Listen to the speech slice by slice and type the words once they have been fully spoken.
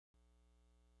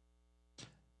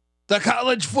The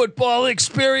college football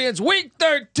experience, week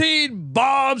 13,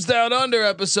 Bombs Down Under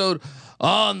episode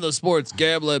on the Sports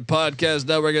Gambling Podcast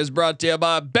Network is brought to you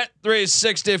by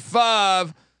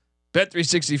Bet365.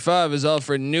 Bet365 is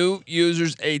offering new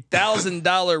users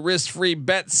 $1,000 risk-free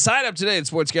bet. Sign up today at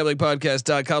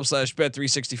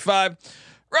sportsgamblingpodcast.com/bet365.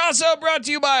 We're also brought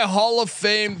to you by Hall of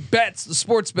Fame Bets, the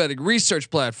sports betting research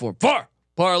platform for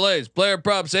parlays, player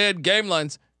props, and game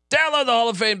lines. Download the Hall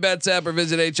of Fame Bets app or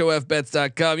visit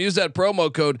hofbets.com. Use that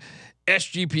promo code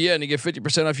SGPN to get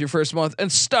 50% off your first month and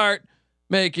start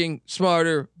making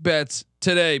smarter bets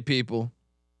today, people.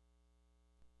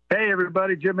 Hey,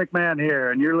 everybody, Jim McMahon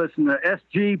here, and you're listening to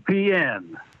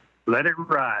SGPN. Let it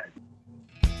ride.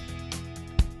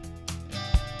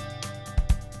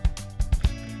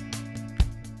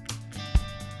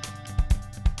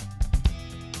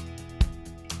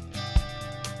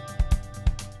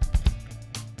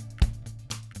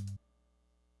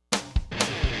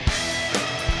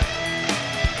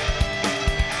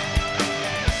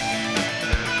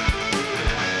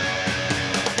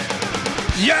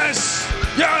 Yes,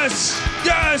 yes,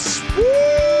 yes. Woo!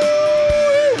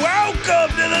 Welcome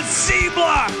to the C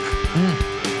Block.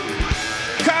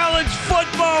 College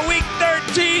football week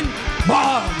 13.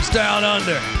 Bombs Down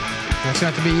Under. That's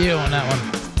got to be you on that one.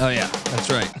 Oh yeah, that's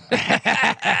right.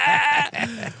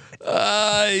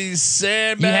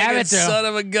 Sandbagging son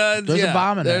of a gun. There's a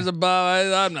bomb in There's there. a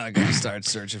bomb. I'm not going to start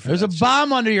searching for There's a that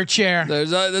bomb under your chair.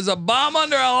 There's a bomb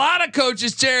under a lot of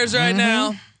coaches' chairs right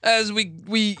now. As we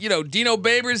Dino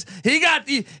Babers, he got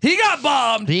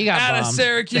bombed out of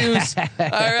Syracuse. All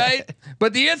right.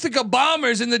 But the Ithaca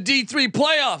Bombers in the D3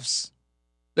 playoffs,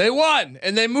 they won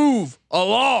and they move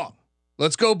along.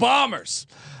 Let's go Bombers.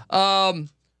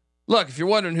 Look, if you're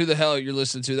wondering who the hell you're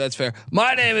listening to, that's fair.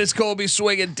 My name is Colby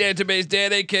Swinging Database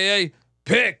Dan, aka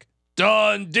Pick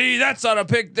Dundee. That's not a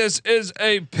pick. This is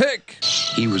a pick.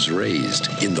 He was raised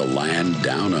in the land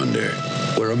down under,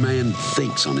 where a man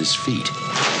thinks on his feet,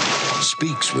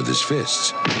 speaks with his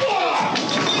fists,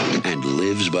 and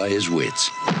lives by his wits.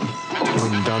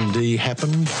 When Dundee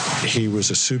happened, he was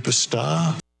a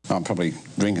superstar. I'm probably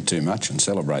drinking too much and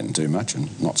celebrating too much and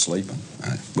not sleeping.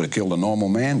 Would have killed a normal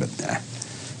man, but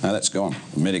no, that's gone.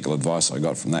 The medical advice I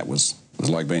got from that was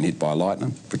like being hit by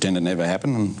lightning. Pretend it never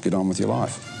happened and get on with your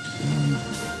life.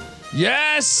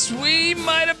 Yes, we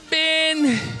might have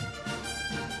been.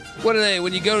 What are they?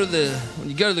 When you go to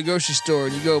the grocery store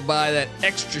and you go buy that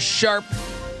extra sharp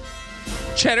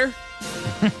cheddar.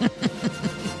 I'm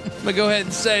gonna go ahead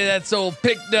and say that's old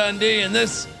Pick Dundee and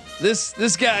this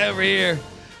guy over here,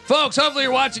 folks. Hopefully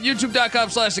you're watching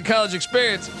YouTube.com/The College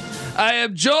Experience. I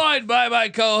am joined by my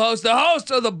co-host, the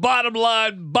host of the Bottom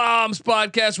Line Bombs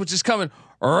podcast, which is coming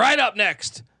right up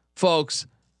next, folks.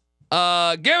 Give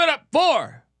it up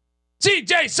for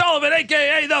CJ Sullivan,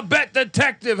 aka the Bet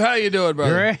Detective. How you doing,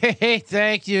 brother? Great,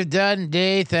 thank you,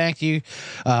 Dundee. Thank you.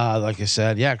 Like I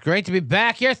said, yeah, great to be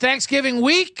back here. Thanksgiving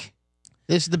week.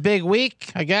 This is the big week,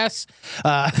 I guess. You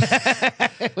got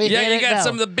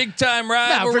some of the big time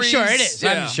rivalries. No, for sure it is.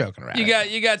 Yeah. I'm just joking around.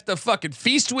 You got the fucking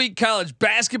feast week college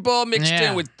basketball mixed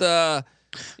in with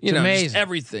just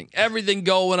everything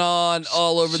going on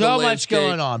all over the landscape. So much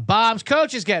going on. Bombs,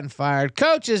 coaches getting fired,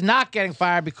 coaches not getting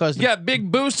fired because you got big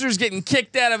boosters getting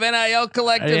kicked out of NIL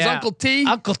collectives. Yeah. Uncle T.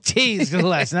 Uncle T's the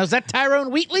last. Now, is that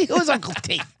Tyrone Wheatley? Who is Uncle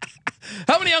T?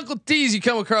 How many Uncle T's you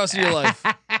come across in your life?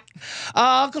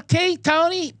 Uncle T,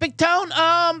 Tony, Big Tone.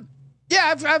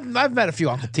 Yeah, I've met a few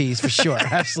Uncle T's for sure.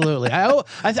 Absolutely. I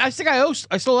think I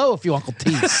still owe a few Uncle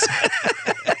T's.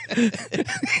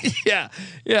 Yeah.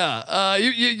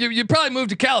 You probably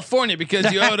moved to California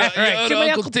because you owed a, right. you owed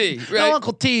Uncle T. Right? No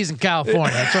Uncle T's in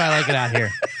California. That's why I like it out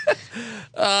here.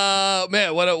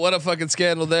 Man, what a fucking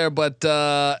scandal there. But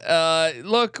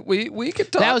look, we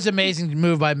could talk. That was an amazing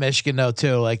move by Michigan though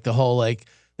too. Like the whole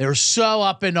they were so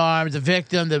up in arms, the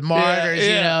victim, the martyrs,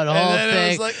 the whole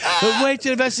thing. But wait to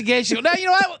the investigation. Now you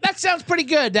know what? That sounds pretty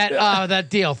good. That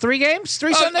deal. 3 games,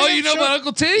 3 Sunday games. Oh, you know about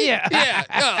Uncle T? Yeah. Yeah.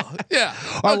 Oh, yeah.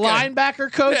 Our Okay.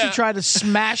 linebacker coach who tried to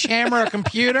smash hammer a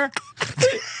computer.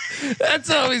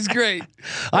 That's always great.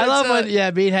 I love when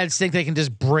meatheads think they can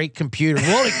just break computers.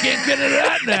 Well, they can't get into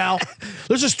that now.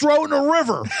 Let's just throw it in a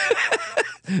river.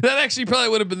 That actually probably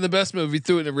would have been the best move. He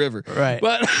threw it in a river. Right.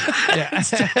 But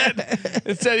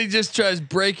instead he just tries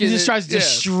breaking He just tries to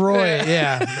destroy it.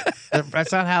 Yeah.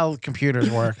 That's not how computers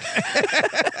work.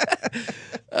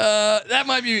 That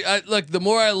might be look, the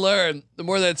more I learn, the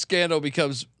more that scandal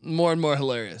becomes more and more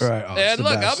hilarious. Right. Oh, and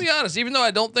look, I'll be honest, even though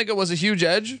I don't think it was a huge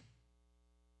edge,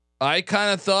 I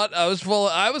kind of thought I was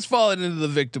falling into the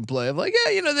victim play of like,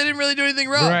 they didn't really do anything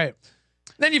wrong. Right.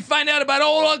 Then you find out about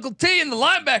old Uncle T and the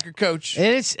linebacker coach.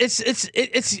 And it's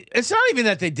not even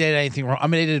that they did anything wrong. I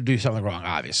mean, they didn't do something wrong,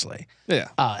 obviously. Yeah.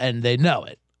 And they know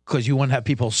it because you wouldn't have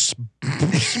people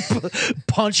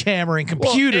punch hammering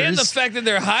computers. Well, and the fact that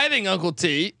they're hiding Uncle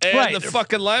T and the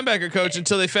fucking linebacker coach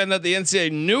until they found out the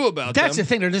NCAA knew about That's them. the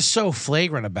thing. They're just so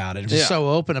flagrant about it, just so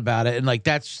open about it, and like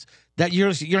that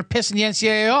you're pissing the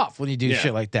NCAA off when you do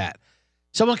shit like that.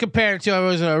 Someone compared it to,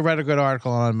 I read a good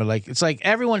article on it, but like, it's like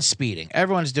everyone's speeding.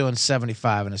 Everyone's doing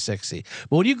 75 and a 60.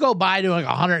 But when you go by doing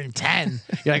 110,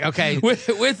 you're like, okay. with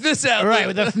this out right,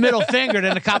 with the middle finger,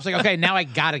 then the cop's like, okay, now I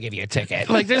got to give you a ticket.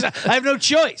 Like, I have no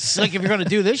choice. Like, if you're going to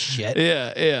do this shit.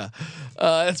 Yeah.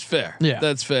 That's fair. Yeah.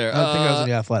 That's fair. I don't think I was in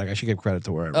the Athletic. I should give credit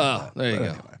to wherever. There you go.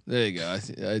 Anyway. There you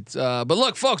go. But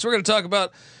look, folks, we're going to talk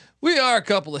about, we are a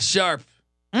couple of sharp,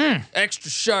 extra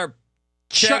sharp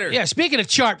cheddar. Yeah, speaking of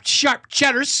sharp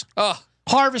cheddars.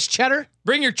 Harvest cheddar.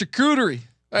 Bring your charcuterie.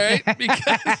 All right, because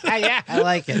yeah, I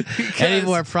like it. Any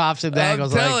more props and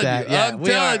dangles like that? Yeah,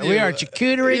 we are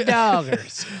charcuterie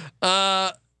doggers.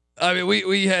 I mean,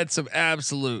 we had some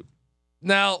absolute.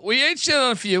 Now we ate shit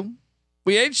on a few.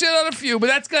 But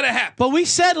that's gonna happen. But we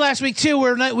said last week too,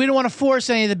 we don't want to force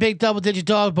any of the big double-digit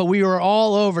dogs, but we were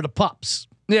all over the pups.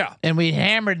 Yeah, and we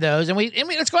hammered those, and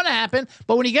it's going to happen.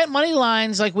 But when you get money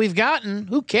lines like we've gotten,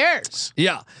 who cares?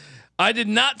 Yeah, I did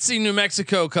not see New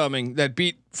Mexico coming. That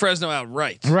beat Fresno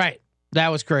outright. Right, that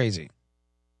was crazy.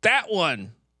 That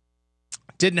one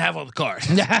didn't have on the card.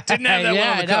 Didn't have that one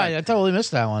on the card. I totally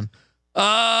missed that one.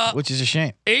 Which is a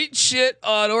shame. Ate shit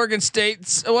on Oregon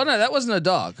State. Well, no, that wasn't a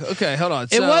dog. Okay, hold on.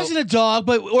 It wasn't a dog,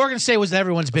 but Oregon State was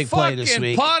everyone's big play this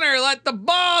week. Punter let the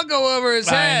ball go over his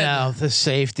head. I know, the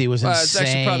safety was insane. It's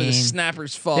actually probably the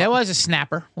snapper's fault. It was a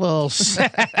snapper. Well,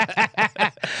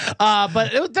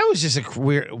 but that was just a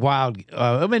weird, wild.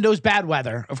 I mean, there was bad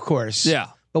weather, of course. Yeah.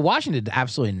 But Washington did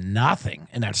absolutely nothing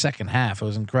in that second half. It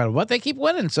was incredible. But they keep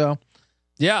winning, so.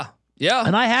 Yeah. Yeah.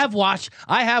 And I have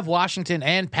Washington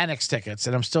and Penix tickets,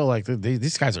 and I'm still like,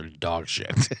 these guys are dog shit.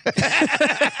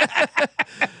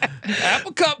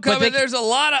 Apple Cup coming. There's a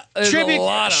lot of tribute.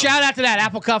 Shout out to that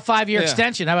Apple Cup 5-year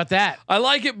extension. How about that? I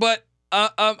like it, but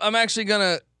I'm actually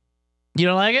gonna. You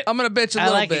don't like it? I'm gonna bitch a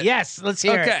little bit. It. Yes, let's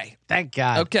hear it. Okay. Thank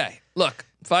God. Okay. Look,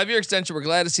 5-year extension. We're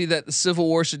glad to see that the Civil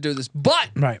War should do this, but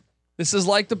this is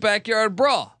like the backyard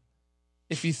brawl.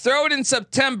 If you throw it in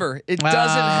September, it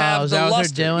doesn't have the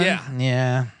luster.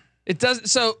 Yeah. It doesn't.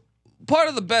 So part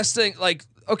of the best thing, like,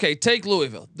 okay, take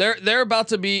Louisville. They're about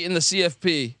to be in the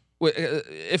CFP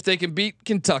if they can beat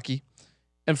Kentucky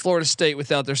and Florida State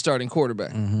without their starting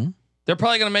quarterback. Mm-hmm. They're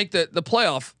probably going to make the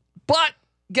playoff. But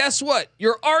guess what?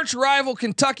 Your arch rival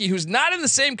Kentucky, who's not in the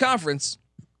same conference,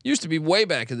 used to be way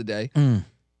back in the day,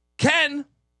 can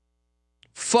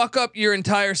fuck up your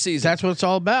entire season. That's what it's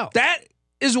all about. That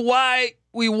is why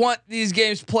we want these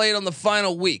games played on the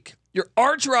final week. Your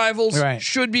arch rivals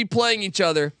should be playing each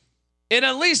other in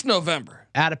at least November.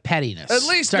 Out of pettiness. At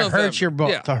least to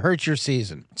November. To hurt your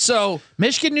season. So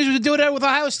Michigan used to do that with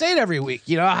Ohio State every week.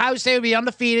 You know, Ohio State would be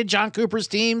undefeated. John Cooper's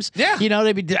teams. Yeah. You know,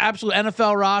 they'd be the absolute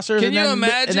NFL rosters. Can you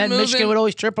imagine? And then Michigan would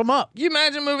always trip them up. Can you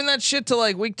imagine moving that shit to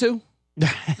like week 2? No,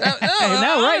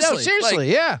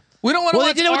 seriously, yeah. We don't want to watch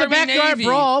they did it with the backyard Navy.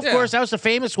 brawl. Of course, that was the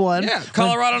famous one. Yeah,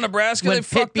 Colorado, Nebraska, they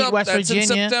fucked up. West That's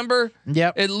Virginia. in September.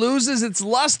 Yep. It loses its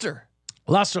luster.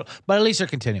 But at least they're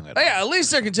continuing it. Yeah, at least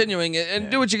they're continuing it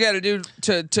and do what you got to do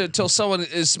to till someone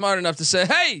is smart enough to say,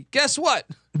 "Hey, guess what?"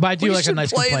 But I do like a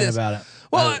nice complaint about it.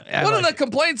 Well, one of the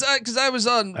complaints, because I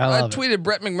tweeted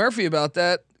Brett McMurphy about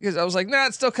that because I was like, "Nah,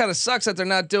 it still kind of sucks that they're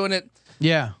not doing it."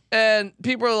 Yeah. And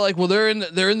people are like, "Well, they're in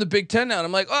the Big Ten now." And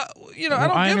I'm like, "Oh, I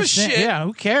don't give a shit." Yeah,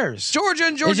 who cares? Georgia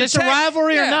and Georgia Tech. Is this a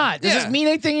rivalry or not? Does this mean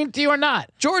anything to you or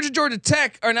not? Georgia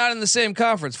Tech are not in the same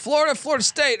conference. Florida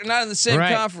State are not in the same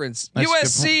conference. That's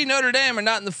USC, Notre Dame are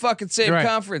not in the fucking same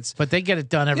conference. But they get it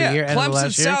done every year.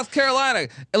 Clemson, South Carolina,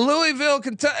 Louisville,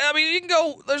 Kentucky. I mean, you can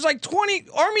go. There's like 20.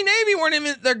 Army, Navy weren't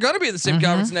even. They're going to be in the same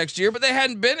conference next year, but they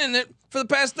hadn't been in it for the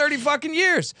past 30 fucking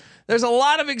years. There's a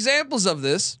lot of examples of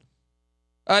this.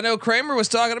 I know Kramer was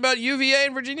talking about UVA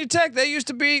and Virginia Tech. They used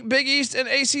to be Big East and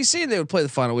ACC, and they would play the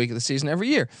final week of the season every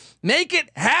year. Make it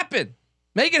happen.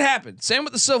 Make it happen. Same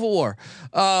with the Civil War.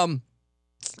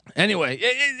 Anyway,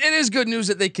 it is good news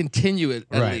that they continue it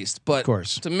at least. But of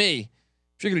course, to me,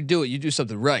 if you're gonna do it, you do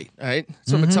something right. All right.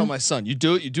 So I'm gonna tell my son, you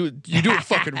do it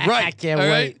fucking right. I can't wait.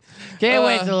 Right? Can't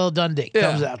wait till little Dundee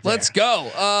comes out there. Let's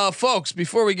go. Folks,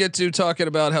 before we get to talking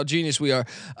about how genius we are,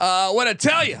 I want to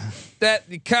tell you that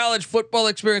the college football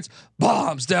experience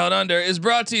Bombs Down Under is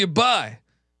brought to you by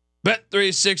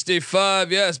Bet365.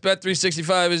 Yes,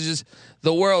 Bet365 is just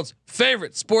the world's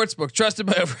favorite sportsbook, trusted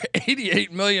by over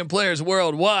 88 million players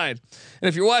worldwide. And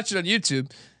if you're watching on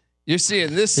YouTube, you're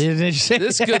seeing this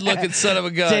good-looking son of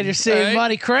a gun. You're seeing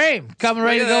Money Crane coming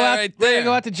ready to go out. Right ready to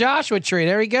go out to Joshua Tree.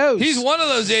 There he goes. He's one of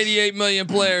those 88 million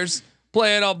players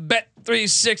playing on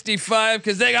Bet365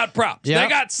 because they got props, they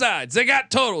got sides, they got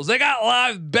totals, they got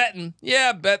live betting.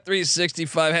 Yeah,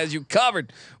 Bet365 has you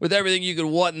covered with everything you could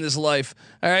want in this life.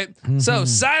 All right, so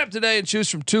sign up today and choose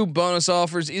from 2 bonus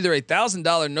offers: either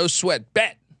 $1,000 no sweat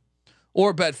bet,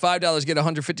 or bet $5 get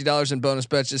 $150 in bonus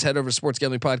bets. Just head over to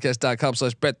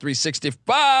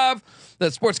sportsgamblingpodcast.com/bet365.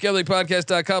 That's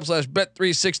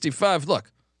sportsgamblingpodcast.com/bet365.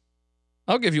 Look,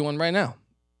 I'll give you one right now.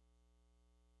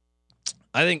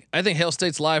 I think Hail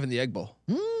State's live in the Egg Bowl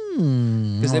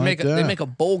because they make a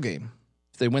bowl game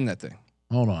if they win that thing.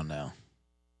 Hold on now.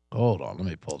 Hold on. Let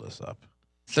me pull this up.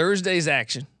 Thursday's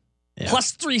action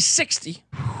plus 360.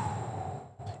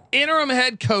 Interim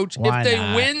head coach. Why if they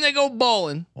not? win, they go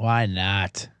bowling. Why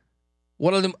not?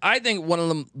 I think one of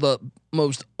them the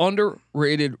most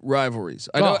underrated rivalries.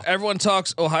 I know everyone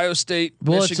talks Ohio State,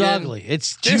 well, Michigan. It's ugly.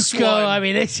 It's JUCO. I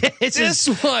mean, this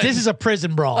is a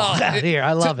prison brawl out here.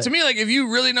 I love it. To me, like if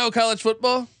you really know college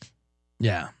football,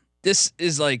 this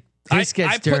is like this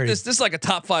gets dirty. Put this is like a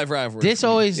top 5 rivalry. This is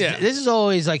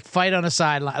always like fight on the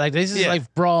sideline. Like this is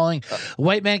like brawling.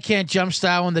 White man can't jump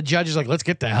style when the judge is like, let's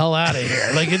get the hell out of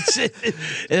here. Like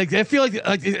I feel like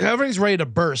everything's ready to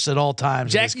burst at all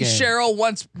times. Jackie Sherrill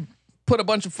once put a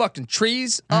bunch of fucking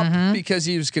trees up because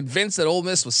he was convinced that Ole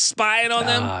Miss was spying on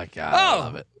them. Oh God, I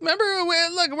love it. Remember,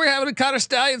 we're having a Connor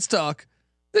Stallions talk.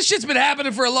 This shit's been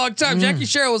happening for a long time. Jackie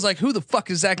Sherrill was like, who the fuck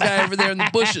is that guy over there in the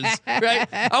bushes? Right?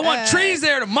 I want trees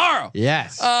there tomorrow.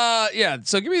 Yes. Yeah.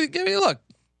 So give me a look.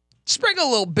 Sprinkle a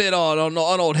little bit on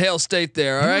old Hail State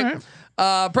there. All right.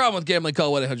 Problem with gambling,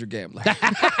 call 1-800-GAMBLER.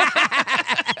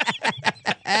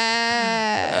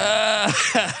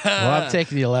 Well, I'm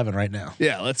taking the 11 right now.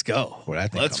 Yeah, let's go.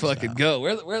 Let's fucking go.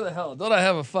 Where the hell? Don't I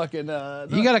have a fucking?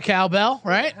 You got a cowbell,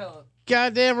 right?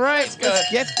 Goddamn right.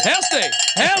 Let's get Hail State.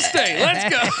 Hail State. Let's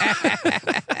go.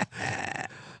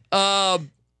 All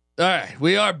right,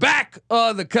 we are back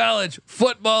on the college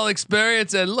football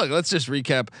experience, and look, let's just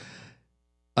recap.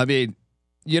 I mean,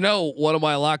 one of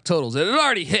my lock totals, it had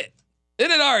already hit.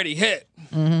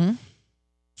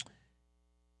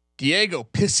 Diego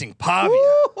pissing Pavia.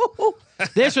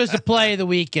 This was the play of the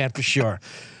weekend for sure.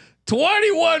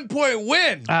 21-point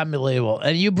win. Unbelievable.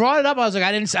 And you brought it up. I was like,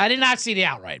 I did not see the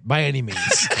outright by any means.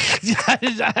 I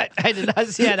did not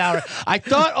see that outright. I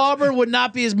thought Auburn would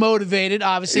not be as motivated.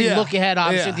 Obviously, look ahead,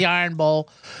 at the Iron Bowl.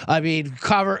 I mean,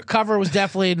 cover was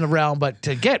definitely in the realm, but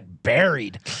to get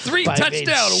buried. 3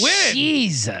 touchdown win.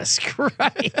 Jesus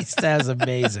Christ. That was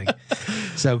amazing.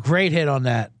 So great hit on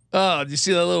that. Oh, did you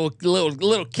see the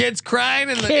little kids crying?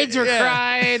 Kids were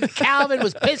crying. Calvin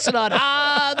was pissing on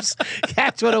Hobbs.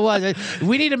 That's what it was.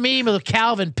 We need a meme of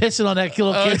Calvin pissing on that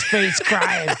little kid's face,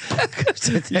 crying.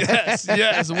 Yes,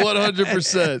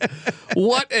 100%.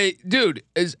 What a dude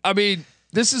is. I mean,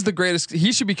 this is the greatest.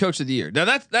 He should be coach of the year. Now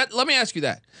that let me ask you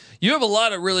that. You have a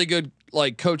lot of really good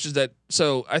coaches that.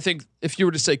 So I think if you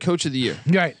were to say coach of the year,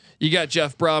 right? You got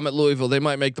Jeff Brom at Louisville. They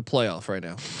might make the playoff right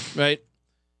now, right?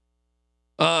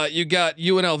 You got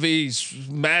UNLV's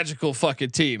magical fucking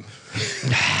team.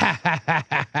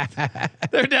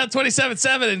 They're down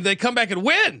 27-7 and they come back and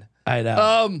win. I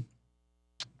know.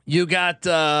 You got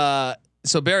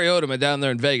so Barry Odom down there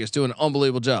in Vegas doing an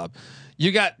unbelievable job.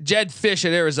 You got Jed Fish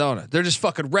at Arizona. They're just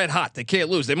fucking red hot. They can't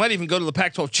lose. They might even go to the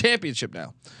Pac-12 championship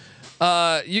now.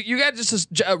 You got just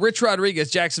Rich Rodriguez,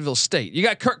 Jacksonville State. You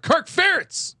got Kirk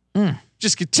Ferentz.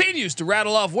 Just continues to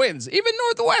rattle off wins. Even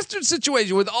Northwestern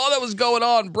situation with all that was going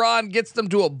on, Braun gets them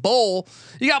to a bowl.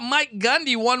 You got Mike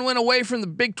Gundy 1 win away from the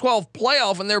Big 12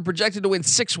 playoff, and they're projected to win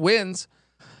 6 wins.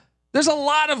 There's a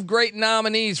lot of great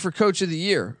nominees for Coach of the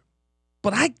Year,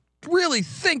 but I really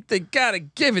think they gotta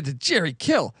give it to Jerry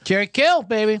Kill. Jerry Kill,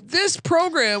 baby. This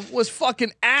program was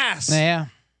fucking ass. Yeah.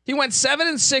 He went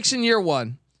 7-6 in year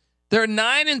 1. They're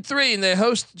 9-3, and they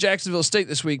host Jacksonville State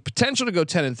this week. Potential to go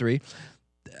 10-3.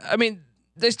 I mean,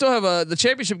 they still have the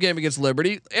championship game against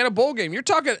Liberty and a bowl game. You're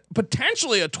talking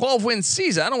potentially a 12-win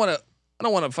season. I don't want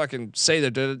to fucking say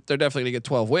that they're definitely gonna get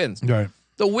 12 wins. Right.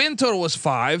 The win total was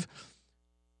 5.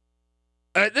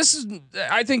 This is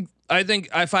I think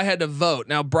if I had to vote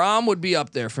now, Brom would be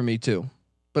up there for me too,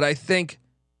 but I think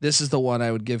this is the one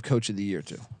I would give Coach of the Year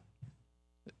to.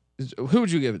 Who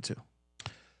would you give it to?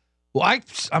 Well,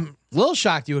 I'm a little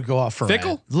shocked you would go off for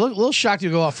Fickle. Little shocked you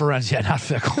would go off for runs. Yeah, not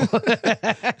Fickle.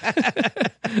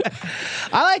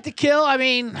 I like to Kill. I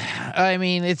mean,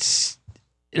 it's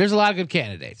there's a lot of good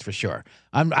candidates for sure.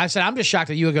 I said I'm just shocked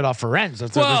that you get off Ferenz.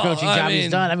 That's the coaching job he's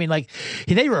done. I mean, like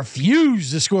they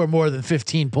refuse to score more than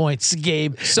 15 points a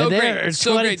game. So and great,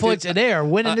 so 20 great, points, dude. and they are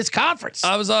winning this conference.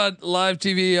 I was on live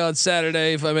TV on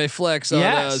Saturday, if I may flex,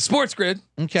 on Sports Grid.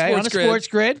 Okay, on the Sports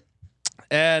Grid.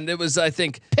 And it was, I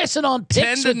think, pissing on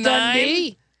picks 10 to with 9.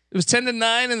 Dundee. It was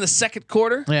 10-9 in the second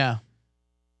quarter. Yeah.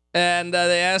 And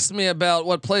they asked me about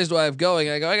what plays do I have going.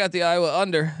 I go, I got the Iowa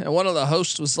under. And one of the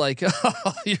hosts was like,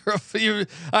 oh,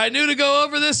 I knew to go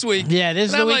over this week. Yeah, this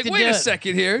is and the I'm week like, to wait do a it.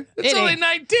 second here. It's It only ain't-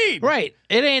 19. Right.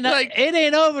 It ain't Like- it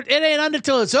ain't over. It ain't under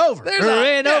till it's over. There's Or a- it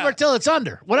ain't yeah. over till it's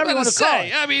under. Whatever you I'm want to gonna call say.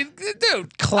 it. I mean,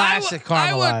 dude, Classic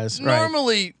Iowa caramelized, right.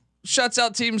 normally shuts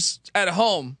out teams at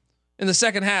home in the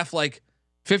second half like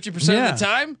 50% of the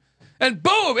time. And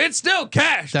boom, it's still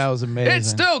cash. That was amazing. It's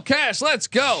still cash. Let's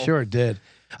go. Sure did.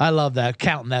 I love that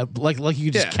counting that like you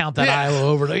could just Yeah. count that Yeah. Iowa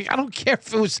over. Like, I don't care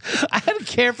if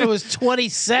it was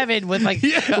 27 with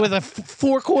with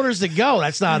 4 quarters to go.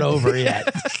 That's not over yet.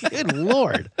 Good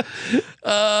Lord.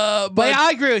 But But yeah,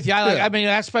 I agree with you. Yeah. I mean,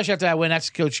 especially after that win, that's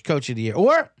coach of the year.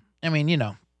 Or I mean, you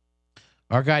know,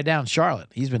 our guy down in Charlotte,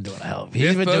 he's been doing a hell of.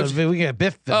 He's Biff been Boji. doing. We get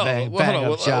Biff bang hold on.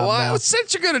 up job now.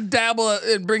 Since you're gonna dabble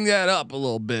and bring that up a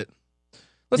little bit,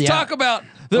 let's Yeah. talk about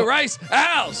the Rice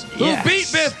Owls who Yes.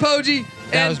 beat Biff Poggi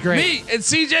That and was great. me and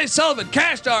CJ Sullivan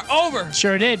cashed our over.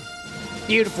 Sure did.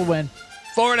 Beautiful win.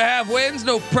 4.5 wins,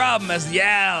 no problem, as the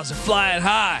Owls are flying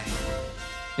high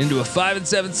into a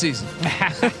 5-7 season.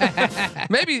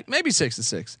 maybe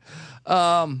 6-6.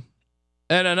 And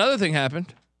another thing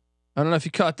happened. I don't know if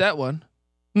you caught that one.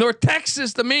 North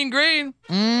Texas, the Mean Green,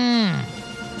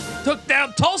 took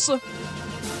down Tulsa.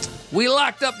 We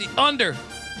locked up the under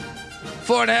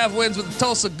 4.5 wins with the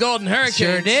Tulsa Golden Hurricanes.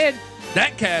 Sure did.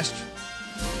 That cashed.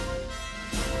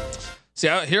 See,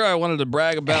 here I wanted to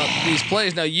brag about these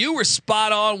plays. Now, you were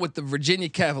spot on with the Virginia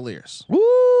Cavaliers. Woo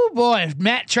boy,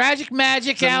 tragic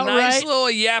magic It's a outright. nice little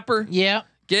yapper. Yeah.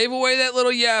 Gave away that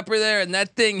little yapper there, and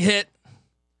that thing hit.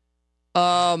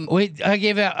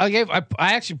 I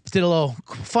actually did a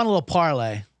fun little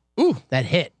parlay Ooh, that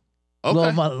hit. okay.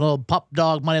 Little pup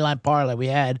dog money line parlay we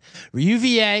had.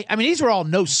 UVA. I mean, these were all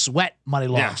no sweat money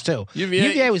lines too.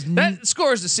 UVA was that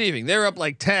score is deceiving. They were up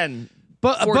like 10.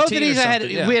 But both of 14 these or I had,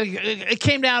 something, yeah. it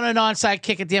came down an onside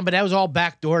kick at the end, but that was all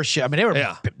backdoor shit. I mean,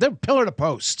 they were pillar to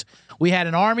post. We had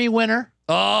an Army winner.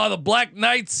 Oh, the Black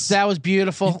Knights. That was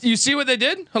beautiful. You see what they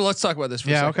did? Hold on, let's talk about this for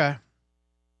a second. Okay.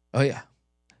 Oh, yeah.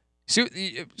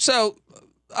 So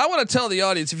I want to tell the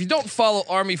audience, if you don't follow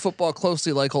Army football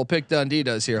closely like old Pick Dundee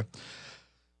does here,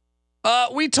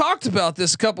 we talked about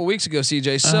this a couple weeks ago,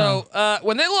 CJ. So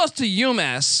when they lost to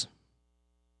UMass,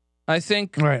 I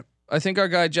think our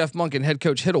guy Jeff Monken, head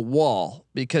coach, hit a wall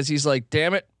because he's like,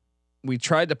 damn it, we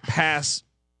tried to pass,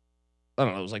 I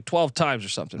don't know, it was like 12 times or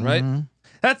something, right? Mhm.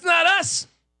 That's not us.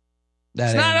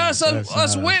 It's not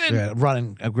us winning. Yeah,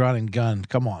 running gun.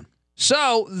 Come on.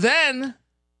 So then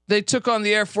they took on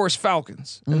the Air Force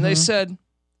Falcons and they said,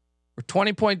 we're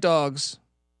 20-point dogs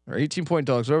or 18-point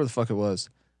dogs, whatever the fuck it was.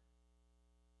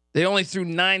 They only threw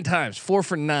 9 times, 4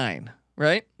 for 9,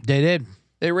 right? They did.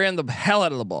 They ran the hell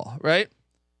out of the ball, right?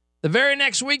 The very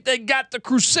next week, they got the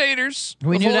Crusaders.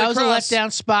 We of knew that Holy was Cross. a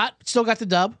letdown spot. Still got the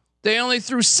dub. They only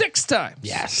threw 6 times.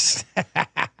 Yes.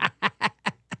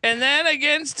 And then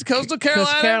against Coastal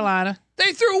Carolina,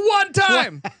 they threw 1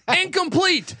 time.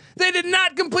 Incomplete. They did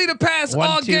not complete a pass all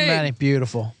One too game. many.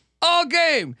 Beautiful. All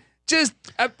game. Just,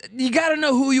 you got to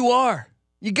know who you are.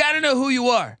 You got to know who you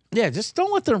are. Yeah, just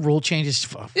don't let the rule changes.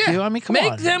 Yeah. I mean, come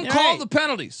Make on. them You're call right. the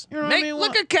penalties. You know what I mean?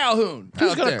 Look at Calhoun.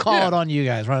 Who's out going to there. call Yeah. it on you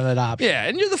guys running that option? Yeah,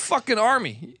 and you're the fucking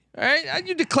Army. All right?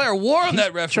 You declare war on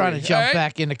that referee. Trying to jump all right?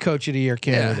 back into coach of the year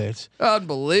candidates.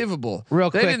 Unbelievable. Real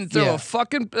they quick, didn't throw yeah. a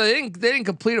fucking. They didn't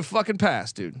complete a fucking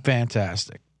pass, dude.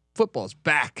 Fantastic. Football's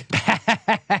back.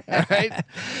 All right.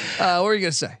 What were you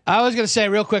gonna say? I was going to say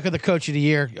real quick of the coach of the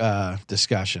year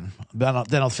discussion. Then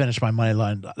I'll finish my money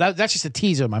line. That's just a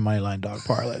teaser of my money line dog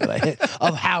parlay that I hit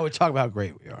of how we talk about how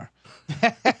great we are.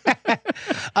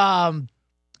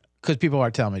 Because people are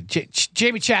telling me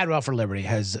Jamie Chadwell for Liberty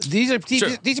has these are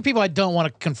people I don't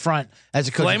want to confront as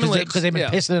a coach because they've been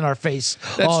pissing in our face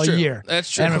all true. year. That's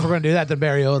true. And if we're going to do that, then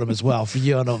Barry Odom as well for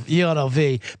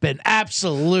UNLV been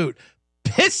absolute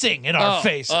pissing in our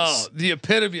faces. Oh, the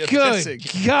epitome of Good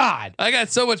pissing. God. I got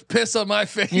so much piss on my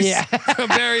face from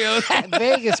Barry Odom.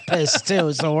 Vegas piss too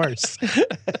is the worst.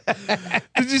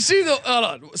 Did you see the? Hold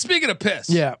on. Speaking of piss,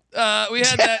 Yeah. we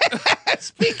had that.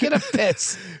 Speaking of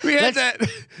piss, We had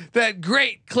that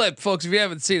great clip, folks. If you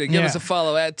haven't seen it, give Yeah. us a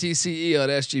follow at TCE on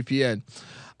SGPN.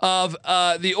 of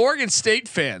the Oregon State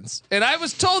fans, and I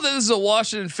was told that this is a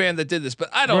Washington fan that did this, but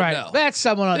I don't know. That's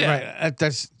someone on right.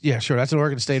 That's sure. That's an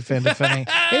Oregon State fan defending.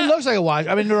 He looks like a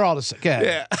Washington. I mean, they're all the same.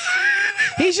 Yeah.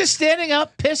 He's just standing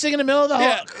up, pissing in the middle of the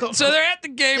hall. So they're at the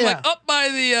game, like up by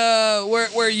the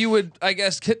where you would, I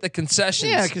guess, hit the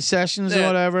concessions. Yeah, concessions or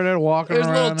whatever. They're walking around.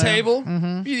 There's a little there. table.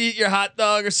 Mm-hmm. You eat your hot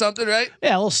dog or something, right?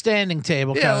 Yeah, a little standing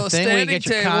table kind of thing. Where you get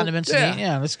your condiments. Yeah. And eat.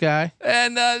 Yeah, this guy.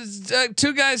 And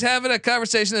two guys having a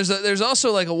conversation. There's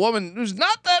also like a woman who's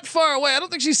not that far away. I don't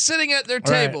think she's sitting at their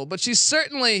table, but she's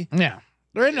certainly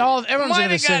They're in all. Everyone's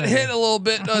might have got hit a little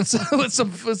bit with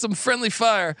some friendly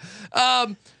fire.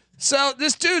 So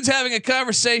this dude's having a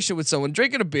conversation with someone,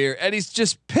 drinking a beer, and he's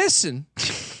just pissing.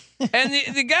 And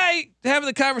the guy having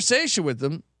the conversation with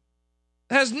him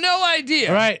has no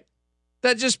idea,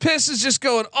 that just piss is just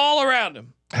going all around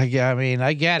him. I mean,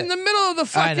 I get it. In the middle of the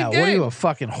fucking game. What are you, a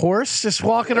fucking horse just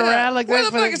walking around like that? Where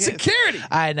the fuck is security?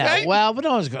 I know. Right? Well, but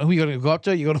no one's going. Who are you going to go up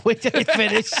to? You're going to wait till they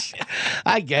finish.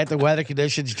 I get the weather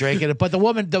conditions, drinking it, but the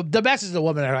woman, the best is the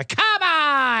woman. They're like, "Come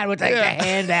on!" with like the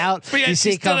hand out. But you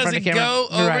see, come from the camera. Go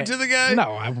over to the guy.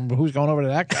 No, who's going over to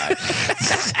that guy?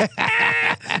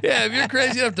 Yeah, if you're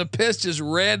crazy enough to piss just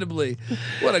randomly,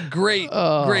 what a great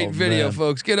video,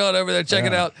 folks. Get on over there, check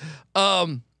it out.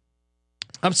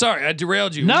 I'm sorry, I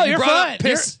derailed you. No, you're fine.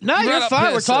 You're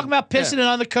fine. We're talking about pissing it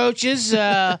on the coaches.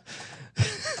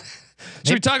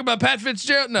 Should we talk about Pat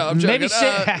Fitzgerald? No, I'm joking.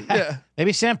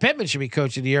 Maybe Sam Pittman should be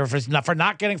coach of the year for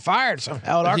not getting fired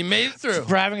somehow. He made it through.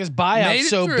 For having his buyout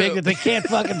so big that they can't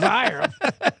fucking fire him.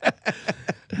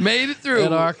 Made it through.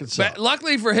 At Arkansas.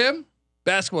 Luckily for him,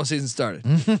 basketball season started.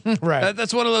 Right.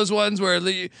 That's one of those ones where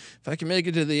if I can make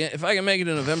it to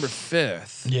November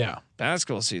 5th,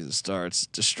 basketball season starts.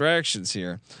 Distractions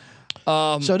here.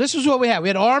 So this is what we had. We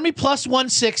had Army plus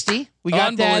 160. We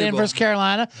got that in versus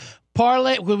Carolina.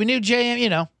 Parlay. We knew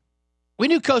JM. We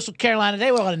knew Coastal Carolina.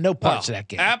 They were on no parts of that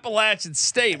game. Appalachian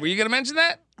State. Were you going to mention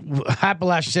that?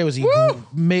 Appalachian State was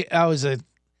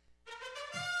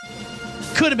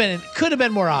could have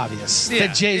been more obvious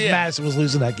that James Madison was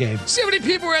losing that game. See how many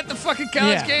people were at the fucking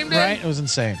college game day? Right? It was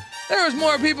insane. There was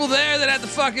more people there than at the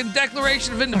fucking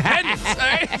Declaration of Independence. All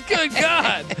right? Good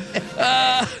God.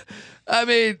 I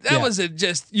mean, that was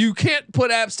you can't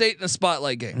put App State in a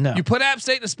spotlight game. No. You put App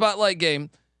State in a spotlight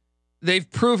game, they've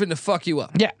proven to fuck you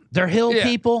up. Yeah. They're hill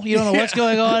people. You don't know what's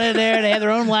going on in there. They have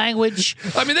their own language.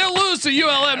 I mean, they'll lose to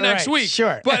ULM next week.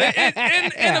 Sure. But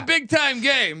in a big time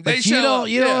game, they you don't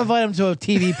invite them to a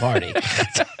TV party.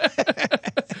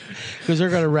 Because they're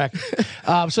going to wreck.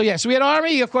 So we had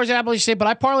Army, of course, Appalachian State, but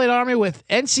I parlayed Army with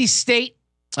NC State.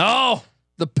 Oh,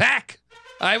 the pack.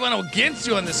 I went against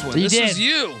you on this one. This was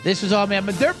you. This was all me.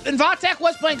 But Vatek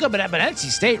was playing good, but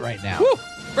NC State right now. Woo.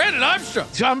 Brandon Armstrong.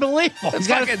 It's unbelievable. He's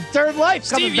got a third life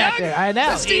coming back there. I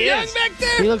know. Steve Young back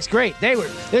there. He looks great.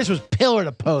 This was pillar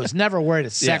to post. Never worried a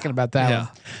second about that one.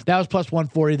 That was plus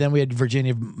 140. Then we had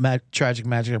Virginia Tragic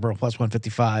Magic Number plus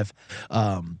 155.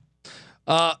 How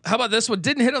about this one?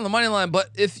 Didn't hit on the money line, but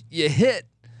if you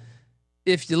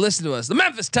listen to us, the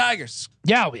Memphis Tigers.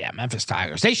 Yeah, Memphis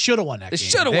Tigers. They should have won that game. They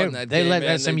should have won that game. They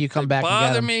let SMU come back and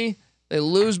bother me. They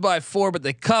lose by 4, but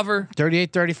they cover.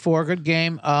 38-34, good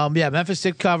game. Memphis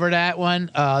did cover that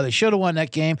one. They should have won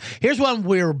that game. Here's one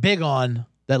we were big on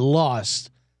that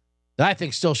lost that I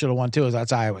think still should have won too,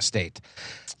 that's Iowa State.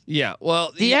 Yeah,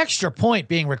 well. The extra point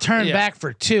being returned back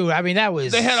for 2, I mean, that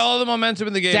was. They had all the momentum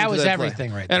in the game. That was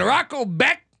everything right there. And Rocco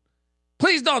Beck,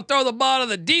 please don't throw the ball to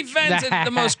the defense at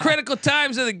the most critical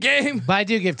times of the game. But I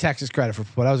do give Texas credit for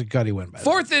that was a gutty win. By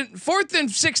fourth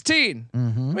and 16.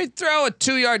 Let me throw a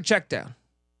 2-yard check down.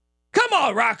 Come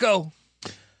on, Rocco.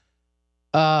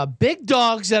 Big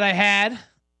dogs that I had.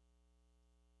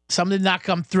 Some did not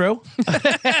come through.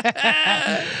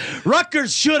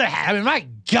 Rutgers should have had. I mean, my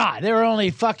God, they were only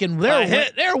fucking. They're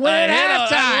winning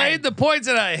halftime. I laid the points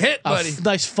and I hit, buddy.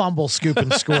 Nice fumble, scoop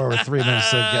and score with 3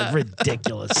 minutes to go.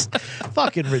 Ridiculous,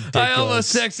 fucking ridiculous. I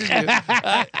almost texted you.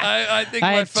 I think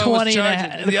my phone was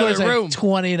charging in the other room.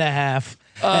 20 and a half.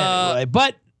 Anyway,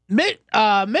 but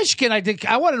Michigan,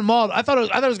 I wanted them all. I thought it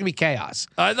was gonna be chaos.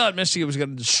 I thought Michigan was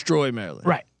gonna destroy Maryland.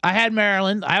 Right. I had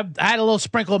Maryland. I had a little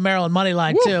sprinkle of Maryland money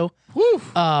line too. Woo.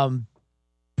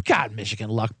 God,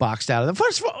 Michigan luck boxed out of them.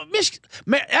 First of all,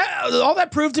 all that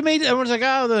proved to me, everyone's like,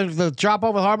 oh, the drop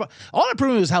off with Harbaugh. All that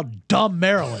proved to me was how dumb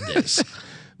Maryland is.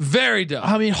 Very dumb.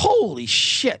 I mean, holy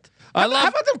shit. How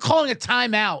about them calling a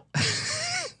timeout?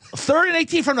 3rd and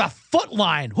 18 from the foot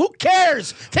line. Who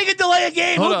cares? Take a delay a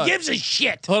game. Who gives a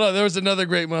shit? Hold on. There was another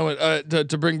great moment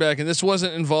to bring back, and this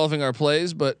wasn't involving our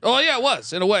plays, but it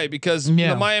was in a way because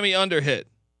the Miami under hit.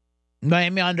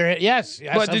 Miami under hit. Yes. But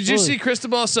absolutely. Did you see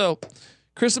Cristobal? So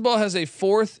Cristobal has a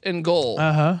 4th and goal.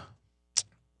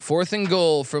 4th and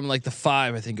goal from like the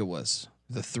 5, I think it was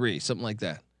the 3, something like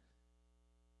that.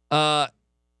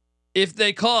 If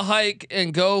they call a hike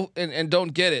and go and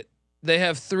don't get it, they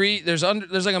have 3. There's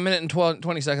like a minute and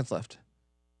 20 seconds left.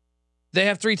 They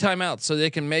have 3 timeouts, so they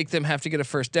can make them have to get a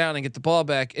first down and get the ball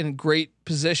back in great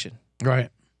position. Right.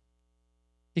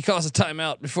 He calls a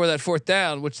timeout before that 4th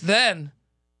down, which then,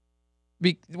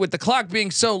 with the clock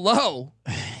being so low,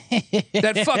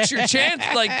 that fucks your chance.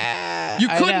 Like you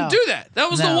couldn't do that. That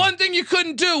was the one thing you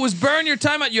couldn't do was burn your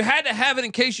timeout. You had to have it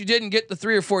in case you didn't get the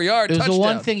 3 or 4 yard touchdown. It was the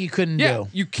one thing you couldn't do.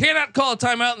 You cannot call a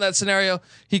timeout in that scenario.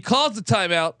 He calls the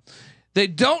timeout. They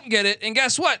don't get it, and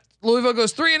guess what? Louisville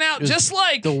goes 3 and out, just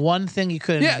like the one thing you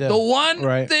couldn't do. The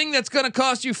one thing that's going to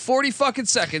cost you 40 fucking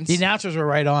seconds. The announcers were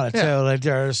right on it too. Like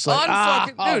they're just like,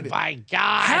 oh my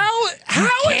god,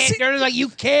 how is he? They're like, you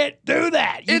can't do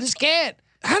that. You just can't.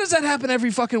 How does that happen every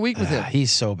fucking week with him?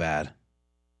 He's so bad.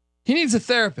 He needs a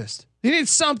therapist. He needs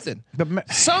something.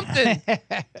 Something.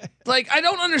 Like I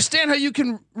don't understand how you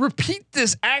can repeat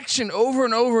this action over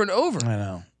and over and over. I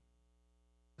know.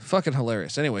 Fucking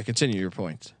hilarious. Anyway, continue your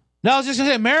points. No, I was just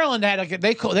gonna say Maryland had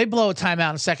they blow a timeout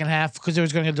in the second half because they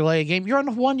was going to delay a game. You're on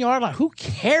the 1 yard line. Who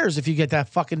cares if you get that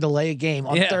fucking delay a game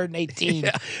on 3rd and 18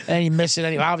 and you miss it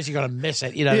anyway? Obviously, you're going to miss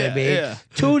it. You know what I mean? Yeah.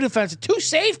 2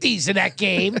 safeties in that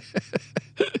game.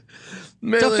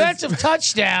 Defensive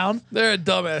touchdown. They're a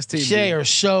dumbass team. They are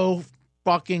so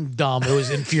fucking dumb. It was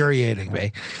infuriating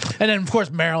me. And then, of course,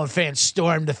 Maryland fans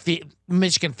stormed the field.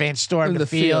 Michigan fans stormed the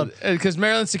field because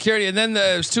Maryland security. And then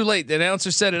it was too late. The announcer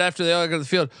said it after they all got to the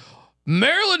field.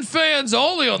 Maryland fans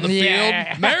only on the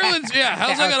field. Maryland's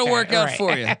how's that going to work out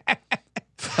for you?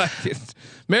 Fucking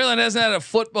Maryland hasn't had a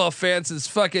football fan since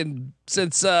Stan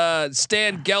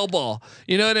Gelball.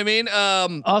 You know what I mean?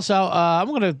 Also,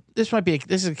 this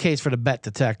is a case for the bet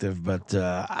detective, but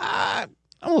I'm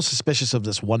a little suspicious of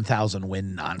this 1,000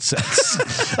 win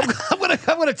nonsense. I'm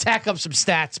gonna tack up some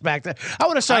stats back there. I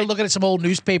want to start looking at some old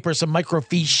newspapers, some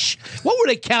microfiche. What were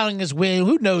they counting as win?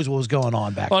 Who knows what was going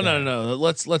on back there? No.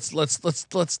 Let's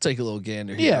take a little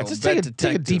gander here. Yeah, just take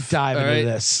a deep dive into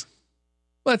this.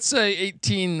 Let's say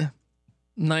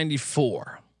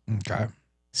 1894. Okay.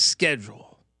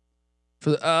 Schedule for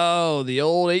the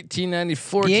old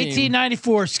 1894. The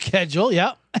 1894 schedule.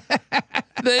 Yep.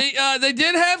 They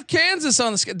did have Kansas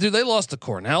on the schedule. Dude, they lost to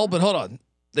Cornell, but hold on.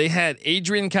 They had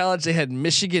Adrian College. They had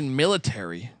Michigan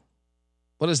Military.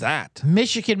 What is that?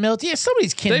 Michigan Military. Yeah,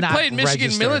 somebody's cannot. They played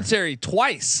Michigan Military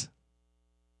twice.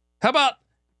 How about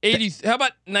 80? How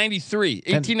about 93?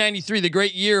 1893, the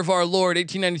great year of our Lord.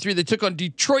 1893. They took on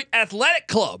Detroit Athletic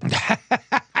Club.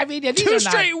 I mean, 2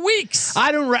 straight weeks.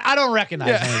 I don't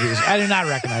recognize any of these. I do not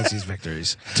recognize these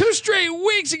victories. 2 straight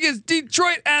weeks against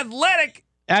Detroit Athletic.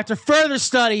 After further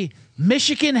study,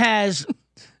 Michigan has,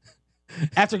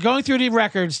 after going through the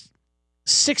records,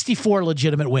 64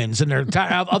 legitimate wins in their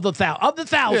entire of the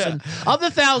 1,000.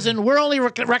 We're only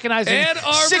recognizing Ann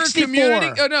Arbor 64.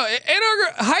 Community. Oh no, Ann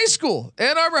Arbor High School.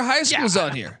 Ann Arbor High School's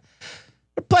on here.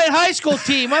 We're playing high school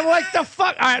team. I'm like, the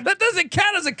fuck. All right. That doesn't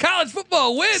count as a college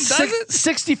football win, does it?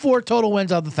 64 total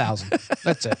wins of the 1,000.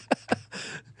 That's it.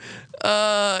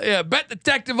 Bet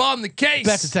detective on the case.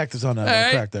 Bet detective's on that.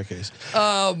 Right. Crack that case.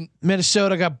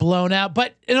 Minnesota got blown out,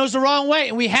 but it was the wrong way.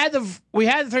 And we thought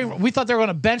they were going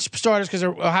to bench starters because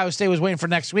Ohio State was waiting for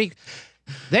next week.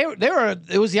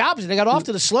 It was the opposite. They got off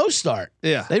to the slow start.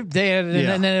 Yeah. And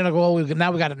then they're like, well,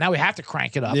 now we have to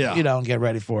crank it up. Yeah. And get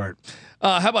ready for it.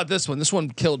 How about this one? This one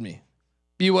killed me.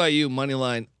 BYU money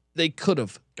line. They could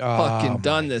have fucking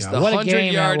done this. God. The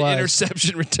 100-yard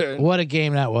interception return. What a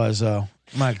game that was, though.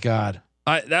 My God.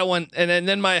 That one, and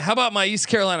then how about my East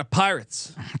Carolina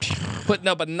Pirates putting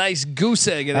up a nice goose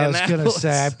egg in Annapolis?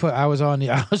 I was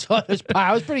gonna say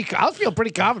I was feeling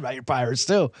pretty confident about your Pirates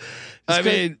too.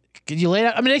 Could you lay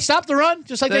out? I mean, they stopped the run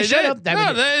just like they should have.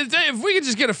 If we could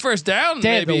just get a first down,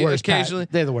 maybe occasionally.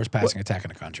 They're the worst passing attack in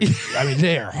the country. I mean,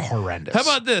 they are horrendous. How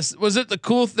about this? Was it the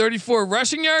cool 34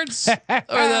 rushing yards, or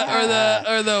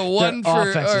the one Their for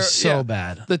offense is so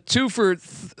bad? The 2 for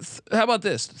how about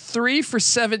this? 3 for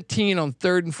 17 on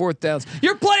 3rd and 4th downs.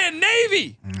 You're playing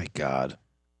Navy. Oh my God.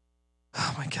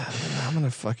 Oh my God. I'm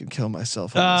gonna fucking kill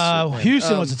myself.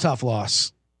 Houston was a tough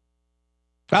loss.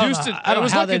 Houston, I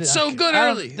was looking so good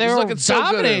early. They were looking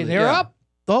dominating. They were up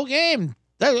the whole game.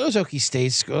 Those Okie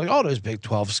State all those Big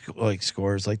 12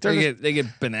 scores, like they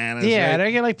get bananas. Yeah, right?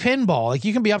 they get like pinball. Like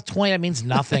you can be up 20, that means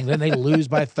nothing. Then they lose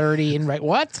by 30, and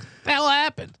what the hell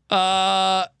happened?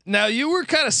 Now you were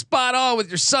kind of spot on with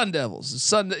your Sun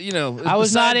Devils. I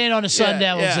was not in on the Sun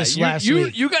Devils this last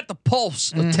week. You got the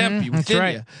pulse of Tempe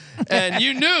within you, and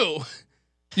you knew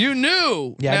You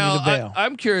knew. Yeah, now, I need to bail.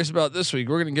 I'm curious about this week.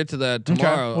 We're going to get to that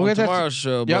tomorrow. We'll On get tomorrow's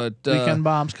show. Yep. But Weekend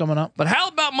bombs coming up. But how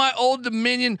about my Old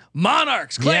Dominion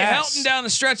Monarchs? Clay Yes. Helton down the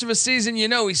stretch of a season. You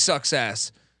know he sucks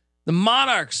ass. The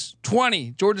Monarchs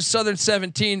 20, Georgia Southern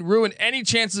 17, ruined any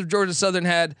chances of Georgia Southern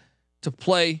had to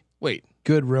play. Wait,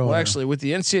 Good ruin. well, actually, with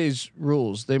the NCAA's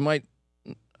rules, they might,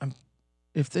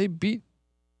 if they beat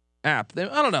App, I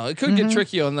don't know. It could get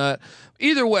tricky on that.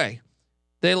 Either way,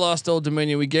 they lost Old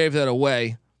Dominion. We gave that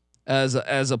away as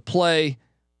a play.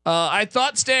 I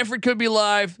thought Stanford could be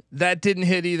live. That didn't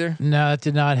hit either. No, it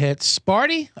did not hit.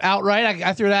 Sparty outright.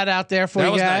 I threw that out there for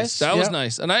you guys. Nice. That was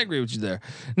nice, and I agree with you there.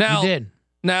 Now, You did.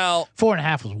 Now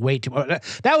 4.5 was way too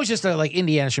much. That was just like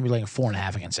Indiana should be laying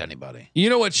 4.5 against anybody. you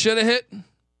know what should have hit?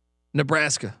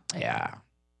 Nebraska. Yeah.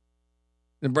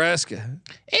 Nebraska.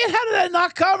 And how did that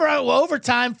not cover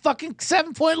overtime? Fucking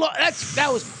 7-point loss.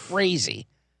 That was crazy.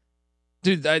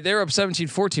 Dude, they were up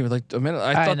 17-14 with like a minute.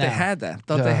 I thought they know. had that.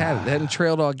 Thought they had it. They hadn't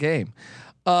trailed all game.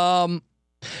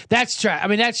 That's true. I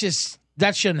mean, that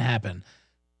shouldn't happen.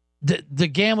 The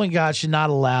gambling gods should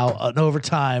not allow an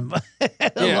overtime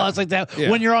loss like that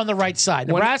when you're on the right side.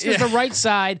 Nebraska's the right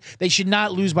side. They should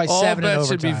not lose by all 7 in bets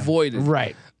overtime. should be voided.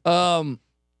 Right.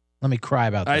 Let me cry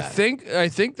about that. I think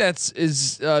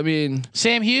I mean,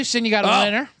 Sam Houston, you got a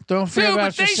winner. Don't forget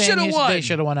about they Sam should have Houston. won. They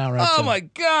should have won outright. Oh too. my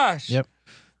gosh. Yep.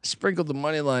 Sprinkled the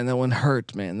money line. That one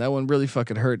hurt, man. That one really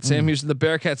fucking hurt. Sam Houston, the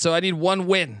Bearcats. So I need one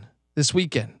win this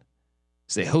weekend.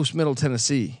 So they host Middle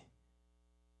Tennessee.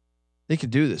 They could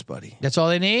do this, buddy. That's all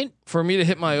they need. For me to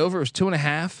hit my over, it was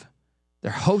 2.5. They're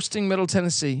hosting Middle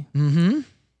Tennessee. Mm-hmm.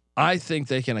 I think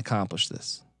they can accomplish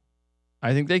this.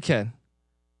 I think they can.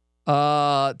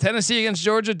 Tennessee against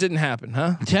Georgia didn't happen,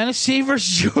 huh? Tennessee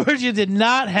versus Georgia did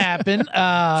not happen.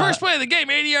 First play of the game,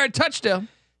 80-yard touchdown.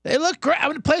 They look great. I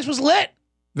mean, the place was lit.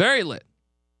 Very lit.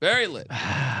 Very lit.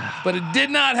 But it did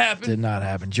not happen. Did not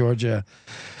happen. Georgia.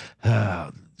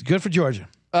 Good for Georgia.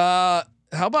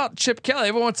 How about Chip Kelly?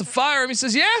 Everyone wants to fire him. He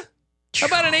says, yeah. How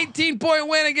about an 18-point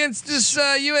win against this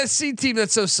USC team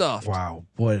that's so soft? Wow.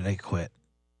 Boy, did they quit.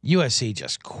 USC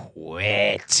just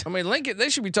quit. I mean, Lincoln, they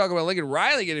should be talking about Lincoln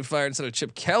Riley getting fired instead of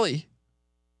Chip Kelly.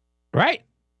 Right.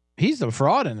 He's the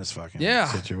fraud in this fucking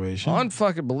situation.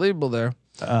 Unfucking believable there.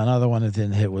 Another one that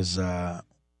didn't hit was, or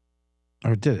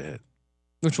did it hit?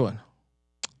 Which one?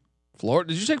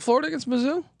 Florida. Did you take Florida against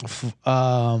Mizzou?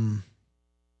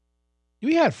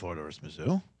 We had Florida versus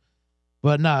Mizzou,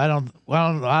 but no, I don't.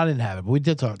 Well, I didn't have it, but we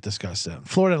did discuss that.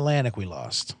 Florida Atlantic, we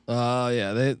lost. Oh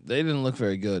yeah, they didn't look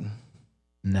very good.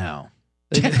 No.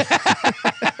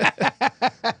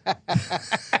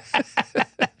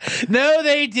 No,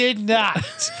 they did not.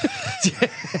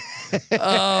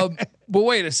 But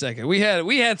wait a second, we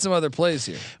had some other plays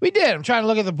here. We did. I'm trying to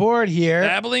look at the board here.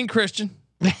 Abilene Christian.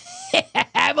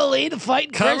 Abilene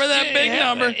fighting Cover Christian. that big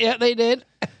number. Yeah, they did.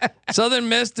 Southern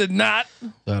Miss did not.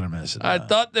 Southern Miss. I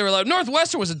thought they were like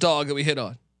Northwestern was a dog that we hit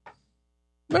on.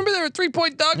 Remember they were a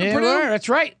 3-point dog to Yeah, Purdue? that's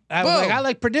right. I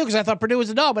like Purdue because I thought Purdue was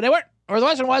a dog, but they weren't.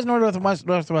 Northwestern was.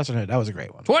 Northwestern hit. That was a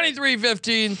great one.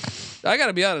 23-15. I got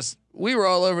to be honest. We were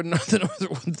all over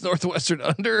the Northwestern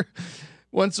under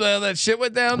once that shit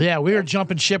went down. Yeah, we were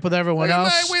jumping ship with everyone They else.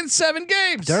 might win 7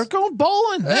 games. They're going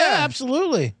bowling. Yeah,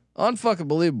 absolutely. Unfucking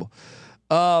believable.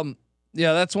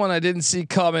 Yeah, that's one I didn't see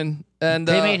coming. And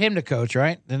they made him the coach,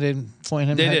 right? They didn't point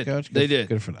him head coach. They did.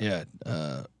 Good for them.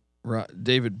 Yeah.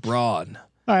 David Braun.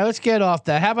 All right, let's get off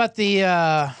that. How about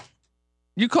the?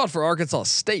 You called for Arkansas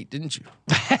State, didn't you?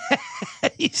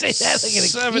 You say that like an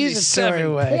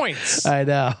 77 way. points. I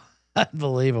know.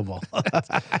 Unbelievable.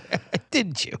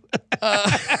 Didn't you? Hold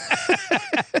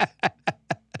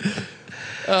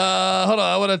on.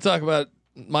 I want to talk about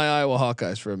my Iowa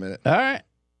Hawkeyes for a minute. All right.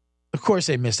 Of course,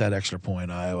 they missed that extra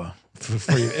point, Iowa,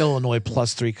 for your Illinois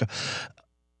 +3.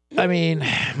 I mean,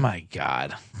 my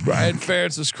God. Brian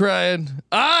Ferentz was crying.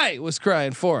 I was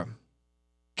crying for him.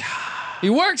 God. He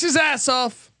works his ass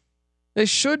off. They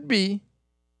should be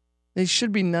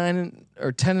 9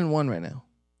 or 10-1 right now.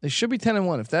 They should be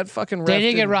 10-1. If that fucking ref they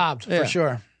didn't get robbed for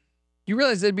sure. You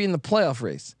realize they'd be in the playoff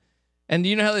race. And do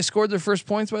you know how they scored their first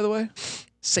points, by the way?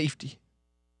 Safety.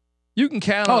 You can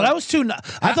count on. Oh, that was 2-0.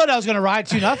 I thought I was going to ride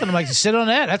 2-0. I'm like, sit on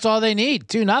that. That's all they need.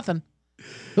 2-0.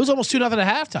 It was almost 2-0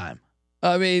 at halftime.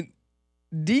 I mean,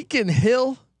 Deacon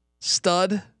Hill,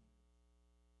 stud.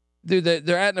 Dude,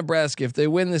 they're at Nebraska. If they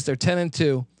win this, they're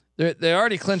 10-2. They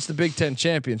already clinched the Big Ten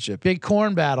championship. Big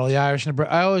corn battle, the Irish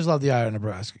Nebraska. I always love the Irish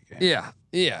Nebraska game.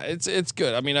 Yeah, it's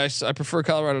good. I mean, I prefer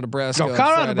Colorado Nebraska. Oh,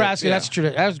 Colorado Nebraska. Yeah. That's true.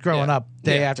 That was growing up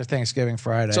day after Thanksgiving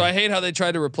Friday. So I hate how they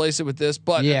tried to replace it with this,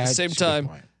 but at the same time,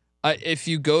 if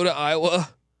you go to Iowa,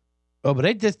 Oh,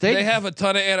 but they have a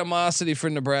ton of animosity for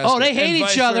Nebraska. Oh, they hate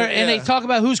each other, and they talk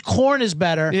about whose corn is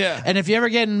better. Yeah. And if you ever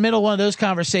get in the middle of one of those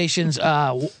conversations,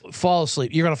 fall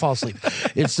asleep. You're gonna fall asleep.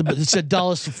 It's the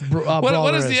dullest.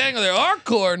 What is the angle there? Our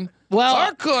corn. Well,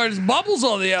 our corn's bubbles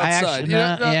on the outside.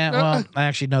 Well, I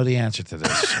actually know the answer to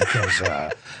this because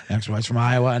ex-wife's from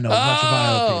Iowa. I know a bunch of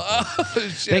Iowa people.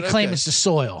 Shit, they claim it's the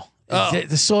soil. Oh.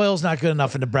 The soil's not good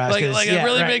enough in Nebraska. It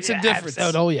really makes a difference.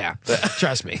 Oh yeah,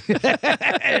 trust me.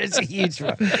 It's a huge.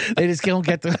 They just don't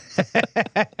get the.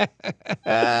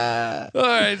 All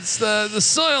right, it's the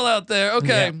soil out there.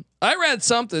 Okay, yeah. I read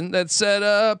something that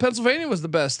said Pennsylvania was the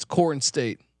best corn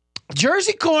state.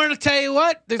 Jersey corn, I'll tell you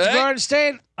what. The Garden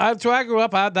State. That's where I grew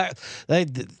up.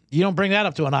 You don't bring that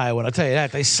up to an Iowan. I'll tell you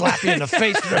that. They slap you in the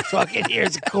face with their fucking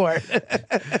ears of corn.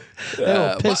 They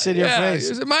will piss in your face.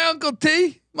 Is it my Uncle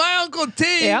T? My Uncle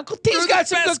T. Yeah, Uncle T's got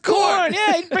some good corn.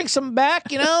 Yeah, he'd bring some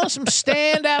back, some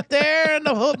stand out there in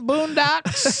the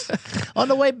boondocks on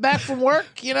the way back from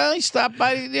work. You stop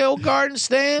by the old garden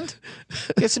stand,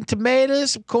 get some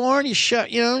tomatoes, some corn. You shuck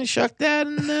that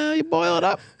and you boil it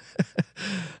up.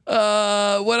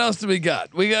 What else do we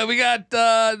got? We got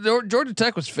Georgia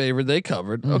Tech was favored. They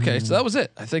covered. Okay, so that was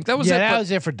it. I think that was it. Yeah, that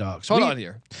was it for dogs. Hold on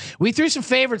here. We threw some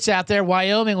favorites out there.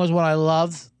 Wyoming was one I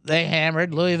loved. They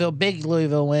hammered Louisville. Big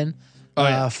Louisville win.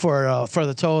 For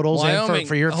the totals Wyoming, and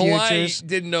for your Hawaii futures.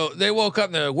 Didn't know. They woke up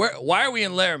and they're like, why are we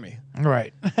in Laramie?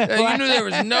 Right. You knew there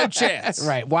was no chance.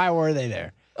 Right. Why were they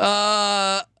there?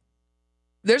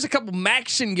 There's a couple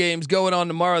Maction games going on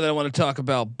tomorrow that I want to talk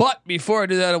about. But before I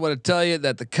do that, I want to tell you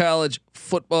that the college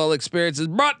football experience is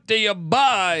brought to you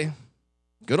by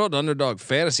good old Underdog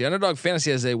Fantasy. Underdog Fantasy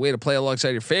has a way to play alongside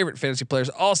your favorite fantasy players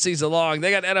all season long.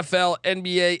 They got NFL,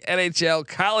 NBA, NHL,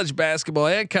 college basketball,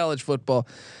 and college football.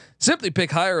 Simply pick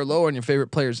higher or lower on your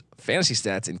favorite players' fantasy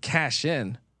stats and cash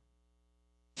in.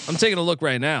 I'm taking a look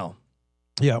right now.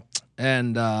 Yep.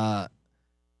 And I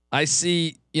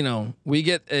see, we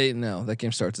get that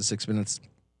game starts in 6 minutes.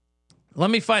 Let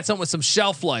me find something with some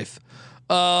shelf life.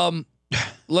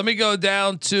 Let me go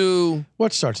down to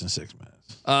what starts in 6 minutes.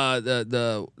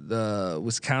 The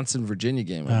Wisconsin Virginia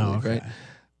game, I believe, okay. Right?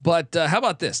 But how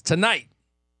about this tonight?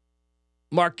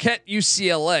 Marquette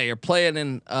UCLA are playing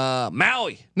in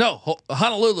Maui. No,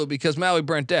 Honolulu because Maui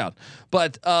burnt down.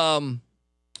 But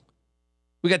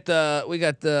we got the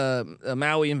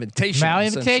Maui Invitational. Maui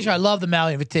Invitational. I love the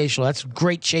Maui Invitational. That's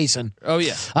great chasing. Oh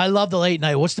yeah. I love the late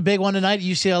night. What's the big one tonight?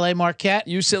 UCLA Marquette.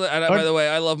 UCLA. By the way,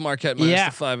 I love Marquette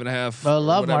minus the 5.5. I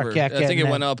love Marquette. I think it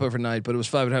went up overnight, but it was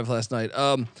 5.5 last night.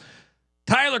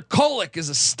 Tyler Kolek is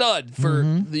a stud for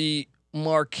the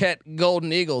Marquette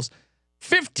Golden Eagles.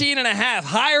 15.5,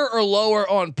 higher or lower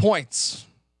on points.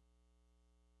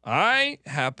 I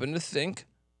happen to think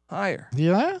higher.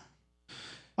 Yeah.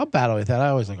 I'll battle with that. I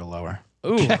always like a lower.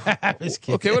 Ooh.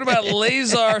 Okay. What about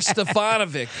Lazar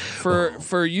Stefanovic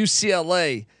for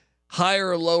UCLA? Higher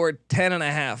or lower?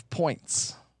 10.5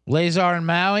 points. Lazar and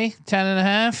Maui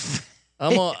 10.5.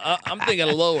 I'm thinking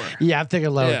lower. Yeah, I'm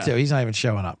thinking lower too. He's not even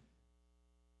showing up.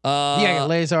 Get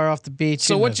Lazar off the beach.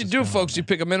 So what you do, folks? You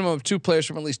pick a minimum of 2 players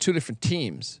from at least 2 different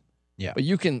teams. Yeah, but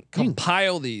you can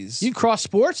compile these. You can cross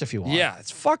sports if you want. Yeah,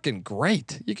 it's fucking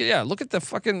great. You can look at the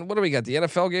fucking what do we got? The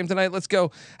NFL game tonight. Let's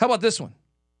go. How about this one?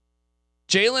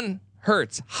 Jalen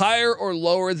Hurts, higher or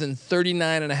lower than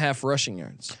 39.5 rushing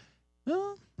yards?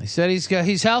 Well, they said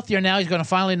he's healthier now. He's going to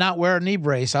finally not wear a knee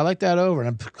brace. I like that over in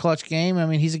a clutch game. I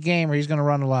mean, he's a gamer. He's going to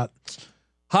run a lot.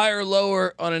 Higher or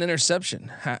lower on an interception?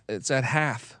 It's at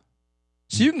half.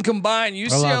 So you can combine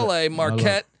UCLA,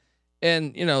 Marquette,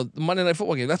 and the Monday Night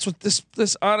Football game. That's what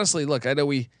this honestly. Look, I know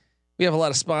we have a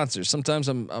lot of sponsors. Sometimes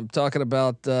I'm talking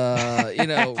about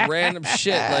random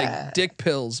shit like dick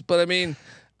pills, but I mean,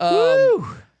 I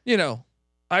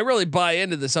really buy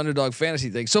into this Underdog Fantasy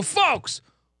thing. So folks,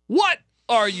 what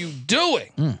are you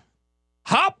doing?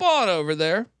 Hop on over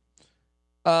there,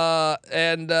 when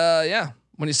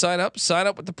you sign up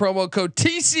with the promo code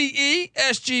TCE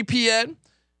SGPN,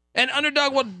 and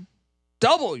Underdog will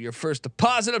double your first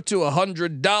deposit up to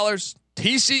 $100.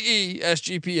 TCE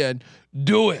SGPN.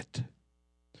 Do it.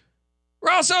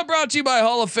 We're also brought to you by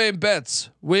Hall of Fame Bets.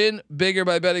 Win bigger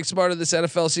by betting smarter this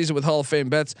NFL season with Hall of Fame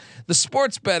Bets, the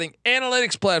sports betting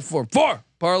analytics platform for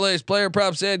parlays, player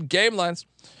props, and game lines.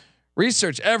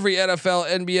 Research every NFL,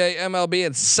 NBA, MLB,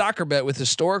 and soccer bet with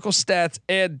historical stats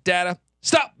and data.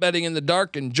 Stop betting in the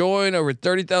dark and join over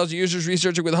 30,000 users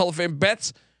researching with Hall of Fame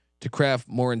Bets to craft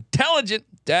more intelligent,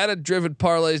 data-driven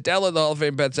parlays. Download the Hall of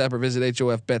Fame Bets app or visit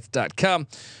HOFBets.com.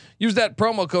 Use that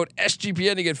promo code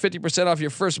SGPN to get 50% off your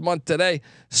first month today.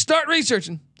 Start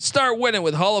researching, start winning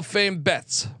with Hall of Fame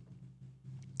Bets.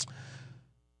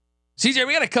 CJ,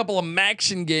 we got a couple of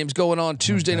Maction games going on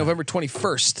Tuesday, November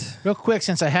 21st. Real quick,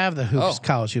 since I have the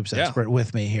college hoops expert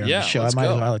with me here on the show, I might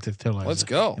as well like to tell you. Let's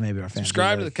go. Maybe our fans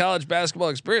subscribe to the College Basketball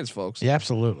Experience, folks. Yeah,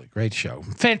 absolutely. Great show.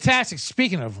 Fantastic.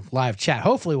 Speaking of live chat,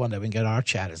 hopefully one day we can get our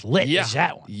chat as lit as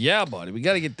that one. Yeah, buddy. We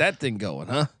got to get that thing going,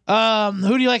 huh?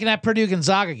 Who do you like in that Purdue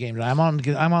Gonzaga game tonight?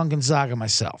 I'm on Gonzaga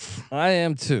myself. I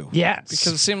am too. Yes.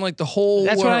 Because it seemed like the whole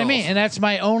That's world. what I mean, and that's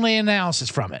my only analysis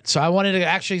from it. So I wanted to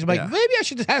actually maybe I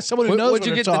should have someone who knows What'd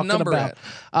you what get they're the talking number about.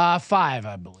 at? 5,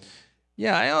 I believe.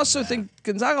 Yeah, I also think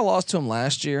Gonzaga lost to them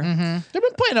last year. Mm-hmm. They've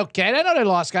been playing okay. I know they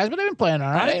lost guys, but they've been playing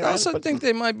all right. I also think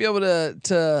they might be able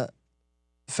to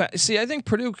see. I think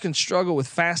Purdue can struggle with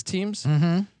fast teams.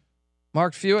 Mm-hmm.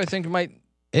 Mark Few, I think might.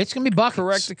 It's gonna be buckets.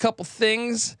 Correct a couple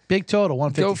things. Big total,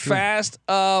 153. Go fast.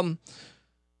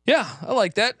 Yeah, I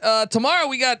like that. Tomorrow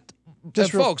we got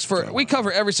folks we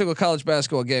cover every single college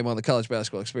basketball game on the College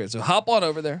Basketball Experience. So hop on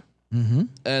over there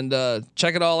and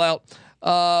check it all out.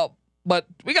 But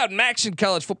we got Maction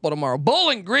college football tomorrow.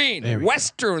 Bowling Green,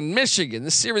 Western Michigan.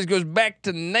 This series goes back to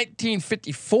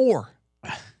 1954.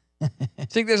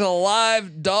 Think there's a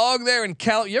live dog there in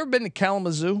Cal? You ever been to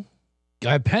Kalamazoo?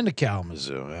 I've been to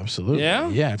Kalamazoo, absolutely. Yeah?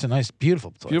 Yeah, it's a nice,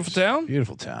 beautiful place. Beautiful town?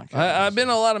 Beautiful town. I've been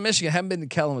to a lot of Michigan. I haven't been to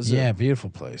Kalamazoo. Yeah,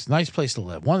 beautiful place. Nice place to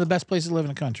live. One of the best places to live in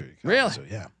the country. Really?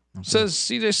 Yeah. Says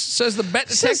the bet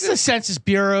detective. Says the census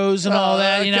bureaus and all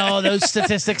that, you know, those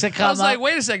statistics that come up. I was like,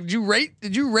 wait a second. Did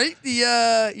you rate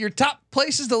the your top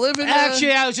places to live in?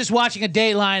 Actually, I was just watching a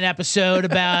Dateline episode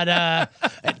about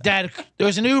that. There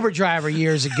was an Uber driver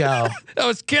years ago. That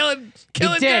was killing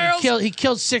girls. He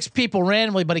killed 6 people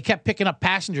randomly, but he kept picking up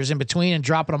passengers in between and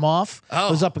dropping them off. Oh.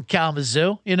 It was up in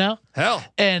Kalamazoo, you know? Hell.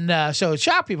 And so it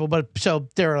shocked people, but so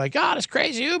they were like, oh, this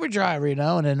crazy Uber driver, you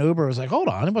know? And then Uber was like, hold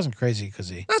on, he wasn't crazy because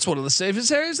he... That's one of the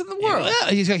safest areas in the world. Yeah,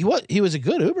 he was a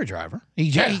good Uber driver.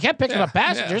 He kept picking up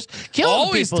passengers,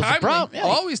 killing people. Timely.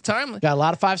 Always timely. Got a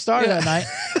lot of 5-stars that night.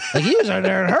 Like he was there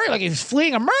in a hurry, like he was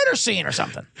fleeing a murder scene or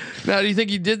something. Now, do you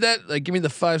think he did that? Like, give me the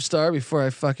 5-star before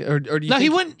I fuck it, or do you? No, he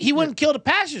wouldn't kill the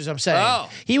passengers. I'm saying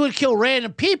he would kill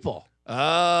random people.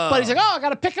 Oh, but he's like, I got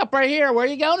to pick up right here. Where are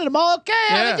you going to the mall? Okay,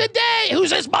 have a good day. Who's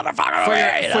this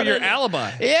motherfucker for your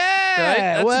alibi?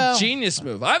 Yeah, right? That's a genius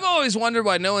move. I've always wondered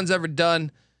why no one's ever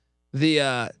done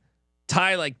the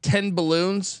tie like 10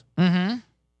 balloons. Mm-hmm.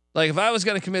 Like if I was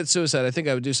going to commit suicide, I think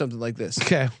I would do something like this.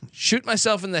 Okay. Shoot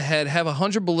myself in the head, have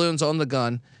 100 balloons on the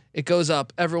gun. It goes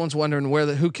up. Everyone's wondering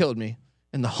who killed me.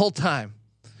 And the whole time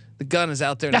the gun is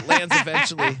out there and it lands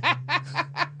eventually.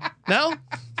 No?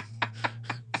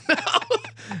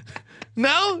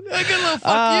 No? I get a little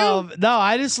fuck you. No,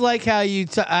 I just like how you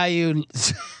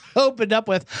opened up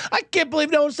with, I can't believe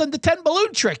no one's done the 10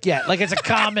 balloon trick yet. Like it's a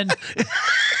common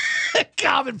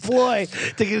common ploy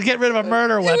to get rid of a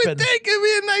murder weapon. You would think it'd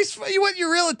be a nice. You want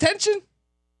your real attention?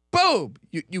 Boom!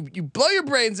 You blow your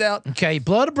brains out. Okay, you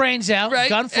blow the brains out. Right.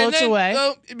 Gun floats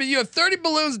away. But you have 30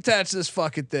 balloons attached to this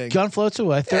fucking thing. Gun floats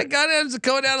away. Gun ends up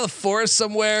going down to the forest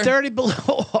somewhere. 30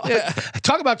 below. Yeah.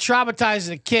 Talk about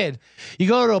traumatizing a kid. You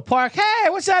go to a park. Hey,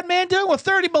 what's that man doing with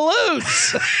 30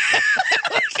 balloons?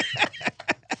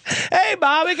 Hey,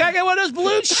 Bobby, can I get one of those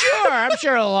balloons? Sure. I'm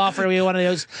sure he'll offer you one of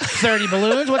those 30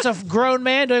 balloons. What's a grown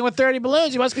man doing with 30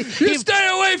 balloons? You stay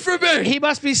away from me. He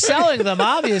must be selling them,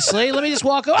 obviously. Let me just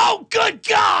walk over. Oh, good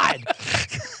God.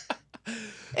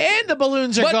 And the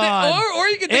balloons are gone. Or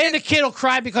you could the kid will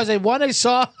cry because they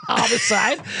saw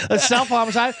homicide, a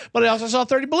self-homicide, but they also saw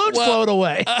 30 balloons float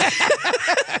away.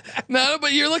 No,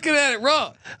 but you're looking at it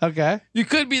wrong. Okay. You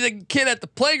could be the kid at the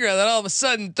playground that all of a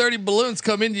sudden 30 balloons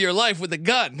come into your life with a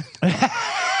gun.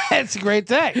 It's a great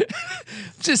thing.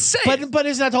 Just saying. But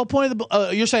isn't that the whole point of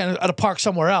the? You're saying at a park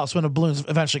somewhere else when the balloons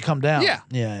eventually come down. Yeah.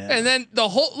 And then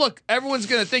everyone's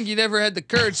gonna think you never had the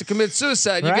courage to commit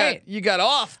suicide. You got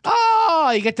off.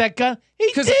 Oh, you get that gun.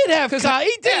 He did have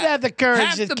the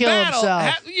courage to kill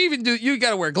himself. You got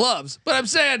to wear gloves. But I'm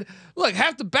saying, look,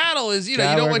 half the battle is you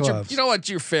don't want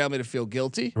your family to feel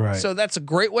guilty. Right. So that's a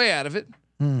great way out of it.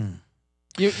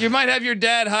 You might have your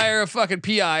dad hire a fucking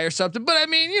PI or something, but I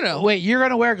mean, Wait, you're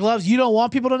gonna wear gloves? You don't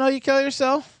want people to know you kill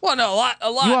yourself? Well, no, a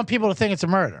lot. You want people to think it's a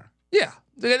murder? Yeah,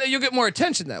 you'll get more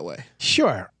attention that way.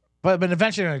 Sure, but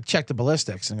eventually you're gonna check the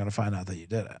ballistics and gonna find out that you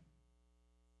did it.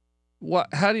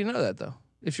 What? How do you know that though?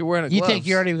 If you're wearing gloves, you think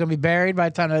you're already gonna be buried by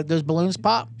the time those balloons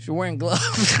pop? If you're wearing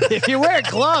gloves, if you're wearing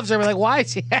gloves, they're like, why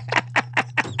is he?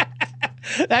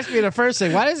 That's be the first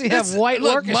thing. Why does he have white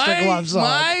orchestra gloves on?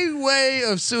 My way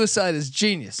of suicide is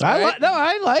genius.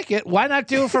 I like it. Why not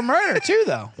do it for murder too,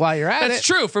 though? While you're at it, that's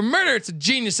true. For murder, it's a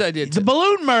genius idea. The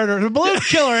balloon murder, the balloon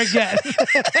killer again.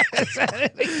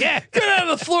 Get out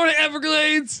of the Florida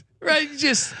Everglades. Right? You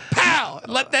just pow,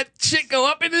 let that shit go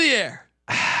up into the air.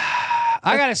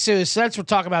 I gotta sue. Since we're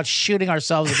talking about shooting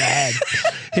ourselves in the head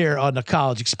here on the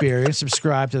College Experience,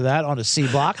 subscribe to that on the C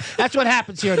Block. That's what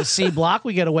happens here on the C Block.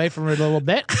 We get away from it a little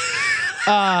bit.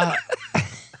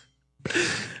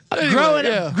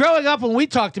 Growing up, when we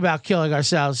talked about killing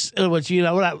ourselves, which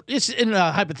it's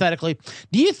hypothetically,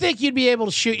 do you think you'd be able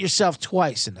to shoot yourself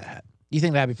twice in the head? Do you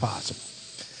think that'd be possible?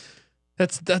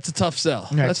 That's a tough sell.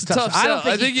 Right, that's a tough sell. I don't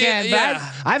think you can.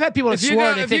 Yeah. I've had people that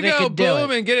swear they think they could do it. If you go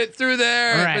boom and get it through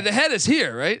there, right. But the head is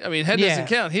here, right? I mean, head doesn't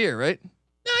count here, right?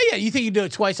 No, yeah. You think you do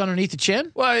it twice underneath the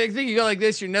chin? Well, I think you go like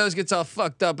this, your nose gets all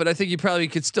fucked up, but I think you probably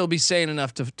could still be sane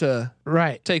enough to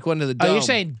right take one to the dome. Oh, you're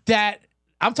saying that?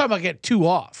 I'm talking about getting 2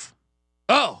 off.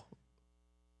 Oh,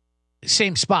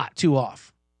 same spot, 2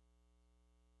 off.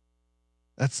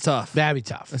 That's tough. That'd be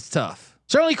tough. That's tough.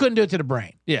 Certainly couldn't do it to the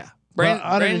brain. Yeah.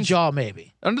 Under the jaw,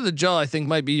 maybe. Under the jaw, I think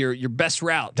might be your best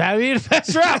route. That'd be the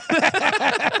best route.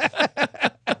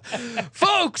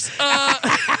 Folks,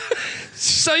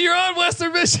 so you're on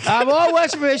Western Michigan. I'm on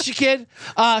Western Michigan.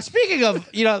 Speaking of,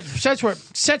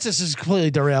 census is completely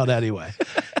derailed anyway.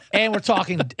 And we're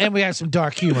talking, and we have some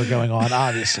dark humor going on,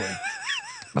 obviously.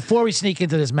 Before we sneak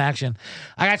into this action,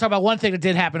 I got to talk about one thing that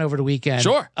did happen over the weekend.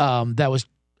 Sure. That was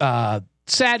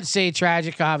sad to say,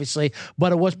 tragic, obviously, but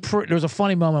there was a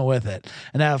funny moment with it,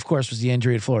 and that, of course, was the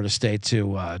injury at Florida State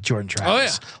to Jordan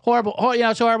Travis. Oh yeah, horrible.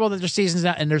 It's horrible that their season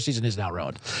is now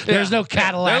ruined. There's no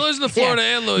Cadillac. They're losing to Florida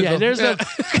and Louisville. Yeah, there's no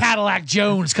Cadillac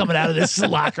Jones coming out of this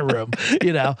locker room.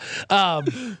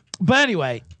 But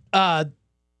anyway,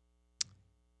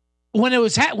 when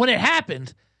it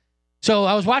happened. So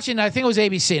I was watching, I think it was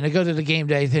ABC, and I go to the game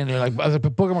day thing. They're like,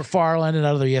 Booger McFarland and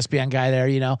another ESPN guy there,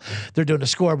 they're doing the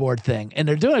scoreboard thing. And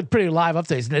they're doing a pretty live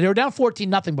updates. And they were down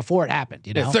 14-0 before it happened,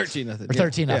 13-0. Or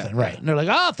 13-0, right. And they're like,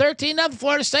 13-0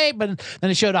 Florida State. But then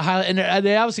they showed a highlight, and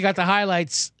they obviously got the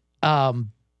highlights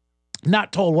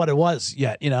not told what it was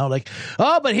yet,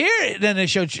 but here, then they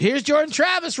showed, here's Jordan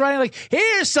Travis running, like,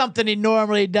 here's something he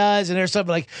normally does, and there's something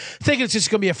like, thinking it's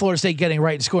just going to be a Florida State getting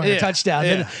right and scoring a touchdown.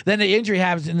 Yeah. Then the injury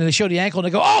happens, and then they show the ankle, and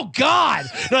they go, oh, God!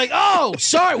 They're like, oh,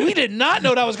 sorry, we did not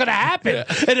know that was going to happen.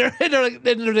 Yeah.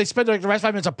 And they spend the rest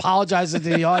 5 minutes apologizing to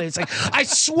the audience, like, I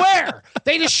swear,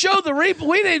 they just showed the replay.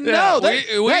 We didn't know.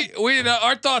 We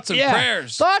our thoughts and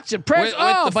prayers. Thoughts and prayers.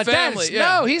 With the family.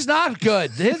 No, he's not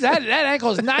good. That ankle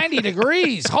is 90 degrees.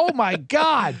 Oh my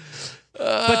God.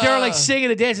 But they're like singing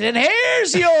and dancing. And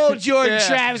here's the old Jordan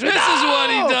Travis. This is what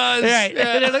he does. Right.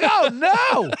 Yeah. And they're like, oh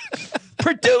no.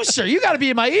 Producer, you got to be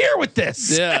in my ear with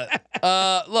this. Yeah.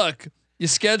 Look, you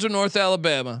schedule North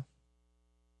Alabama.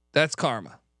 That's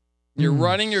karma. You're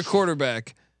running your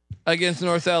quarterback against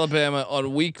North Alabama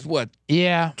on week what?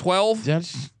 Yeah. 12?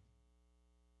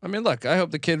 I mean, look, I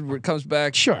hope the kid comes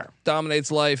back. Sure.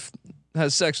 Dominates life.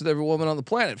 Has sex with every woman on the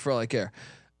planet for all I care.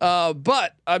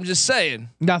 But I'm just saying.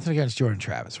 Nothing against Jordan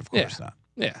Travis, of course not.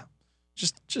 Yeah.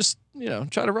 Just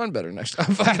try to run better next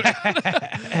time.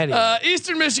 Anyway.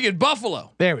 Eastern Michigan,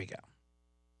 Buffalo. There we go.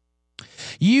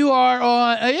 You are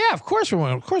on. Of course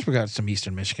we got some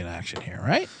Eastern Michigan action here,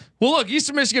 right? Well, look,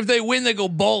 Eastern Michigan, if they win, they go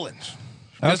bowling.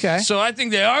 Okay. So I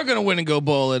think they are going to win and go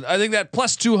bowling. I think that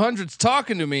plus 200's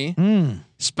talking to me,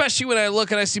 especially when I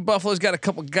look and I see Buffalo's got a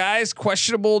couple guys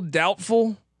questionable,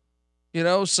 doubtful.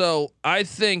 So I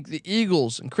think the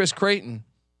Eagles and Chris Creighton.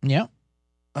 Yeah.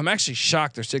 I'm actually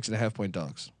shocked they're 6.5 point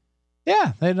dogs.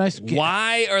 Yeah, they had nice.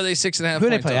 Why are they 6.5? Who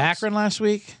did they play? Dogs? Akron last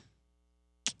week.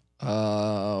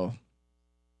 Was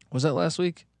that last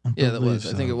week? Yeah, that was. So.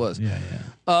 I think it was. Yeah.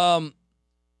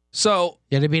 So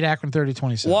they beat Akron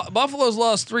 30-27. Buffalo's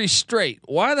lost 3 straight.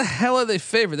 Why the hell are they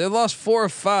favored? They lost 4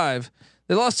 of 5.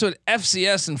 They lost to an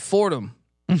FCS in Fordham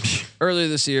earlier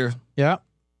this year. Yeah.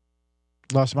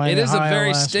 Lost Miami. It is Ohio a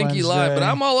very stinky line, but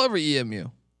I'm all over EMU.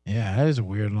 Yeah, that is a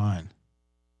weird line.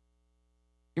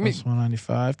 You mean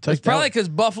 195? It's probably because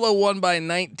Buffalo won by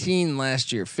 19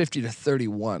 last year,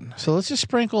 50-31. So let's just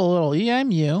sprinkle a little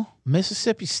EMU,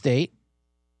 Mississippi State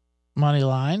money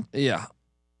line. Yeah,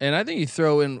 and I think you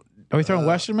throw in. Are we throwing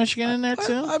Western Michigan in there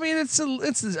too? I mean, it's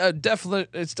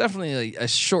definitely a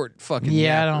short fucking.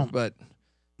 Yeah, yapper, I don't. But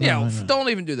no. Don't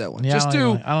even do that one. Yeah,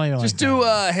 just do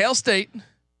Hail State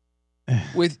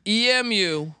with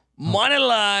EMU money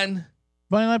line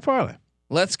parlay.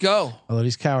 Let's go. Although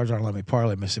these cowards aren't letting me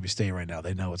parlay Mississippi State right now.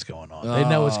 They know what's going on. They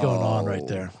know what's going on right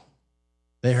there.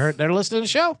 They're listening to the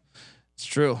show. It's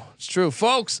true,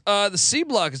 folks. The C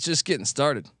Block is just getting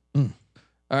started. All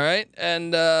right,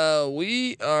 and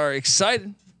we are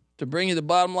excited to bring you the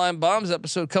Bottom Line Bombs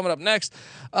episode coming up next.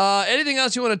 Anything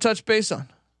else you want to touch base on?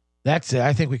 That's it.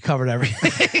 I think we covered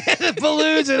everything.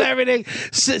 Balloons and everything.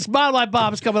 Bottom Line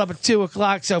Bob is coming up at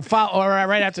 2:00. So follow, or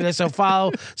right after this. So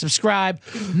follow, subscribe.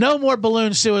 No more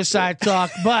balloon suicide talk.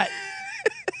 But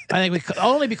I think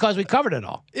only because we covered it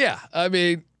all. Yeah, I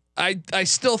mean, I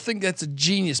still think that's a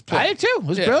genius play. I did too. It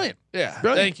was brilliant. Yeah,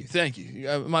 Brilliant. Thank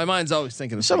you. My mind's always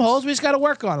thinking of Some things. holes we just got to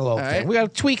work on a little bit. right. We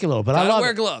got to tweak a little bit. I Gotta love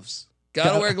wear it. gloves.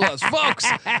 Gotta wear gloves. Folks,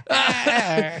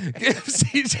 give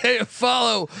CJ a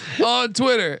follow on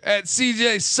Twitter at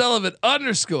CJ Sullivan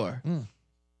 _.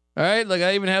 All right. Look,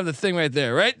 I even have the thing right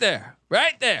there. Right there.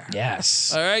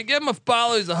 Yes. All right. Give him a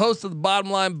follow. He's the host of the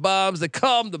Bottom Line Bombs. They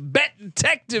call him the Bet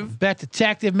Detective. Bet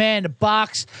Detective Man, the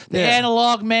box, the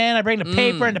analog man. I bring the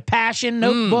paper and the passion,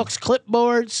 notebooks,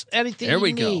 clipboards, anything There we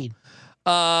you go. need.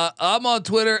 I'm on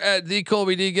Twitter at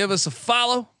TheColbyD. Give us a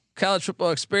follow. College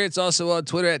Football Experience also on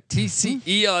Twitter at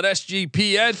TCE on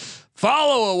SGPN.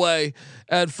 Follow away.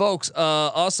 And folks,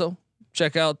 also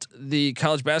check out the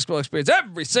College Basketball Experience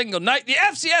every single night. The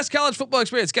FCS College Football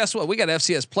Experience. Guess what? We got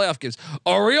FCS playoff games.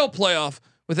 A real playoff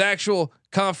with actual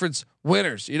conference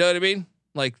winners. You know what I mean?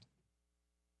 Like,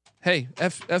 hey,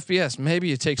 FBS, maybe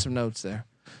you take some notes there.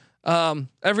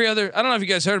 Every other, I don't know if you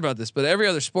guys heard about this, but every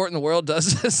other sport in the world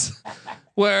does this,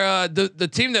 where the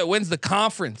team that wins the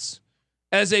conference,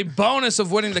 as a bonus of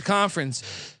winning the conference,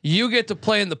 you get to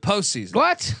play in the postseason.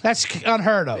 What? That's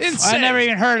unheard of. Insane. I never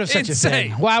even heard of such a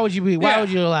thing. Why would you would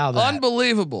you allow that?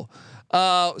 Unbelievable.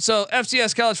 So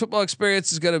FCS College Football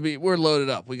Experience is going to be, we're loaded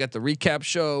up. We got the recap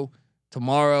show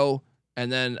tomorrow.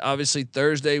 And then obviously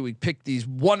Thursday, we pick these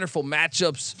wonderful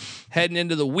matchups heading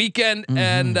into the weekend.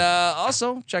 And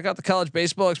also check out the College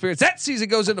Baseball Experience. That season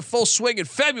goes into full swing in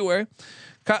February.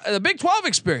 The Big 12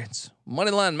 Experience,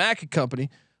 Moneyline Mac and Company.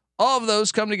 All of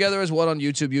those come together as one on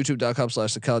YouTube,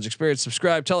 youtube.com/the College Experience.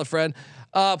 Subscribe, tell a friend.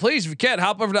 Please, if you can,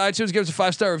 hop over to iTunes, give us a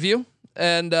 5-star review.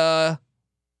 And yeah,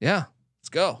 let's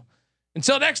go.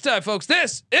 Until next time, folks,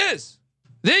 this is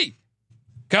the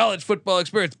College Football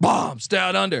Experience. Bombs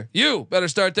down under. You better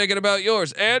start thinking about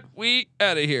yours. And we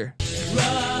out of here.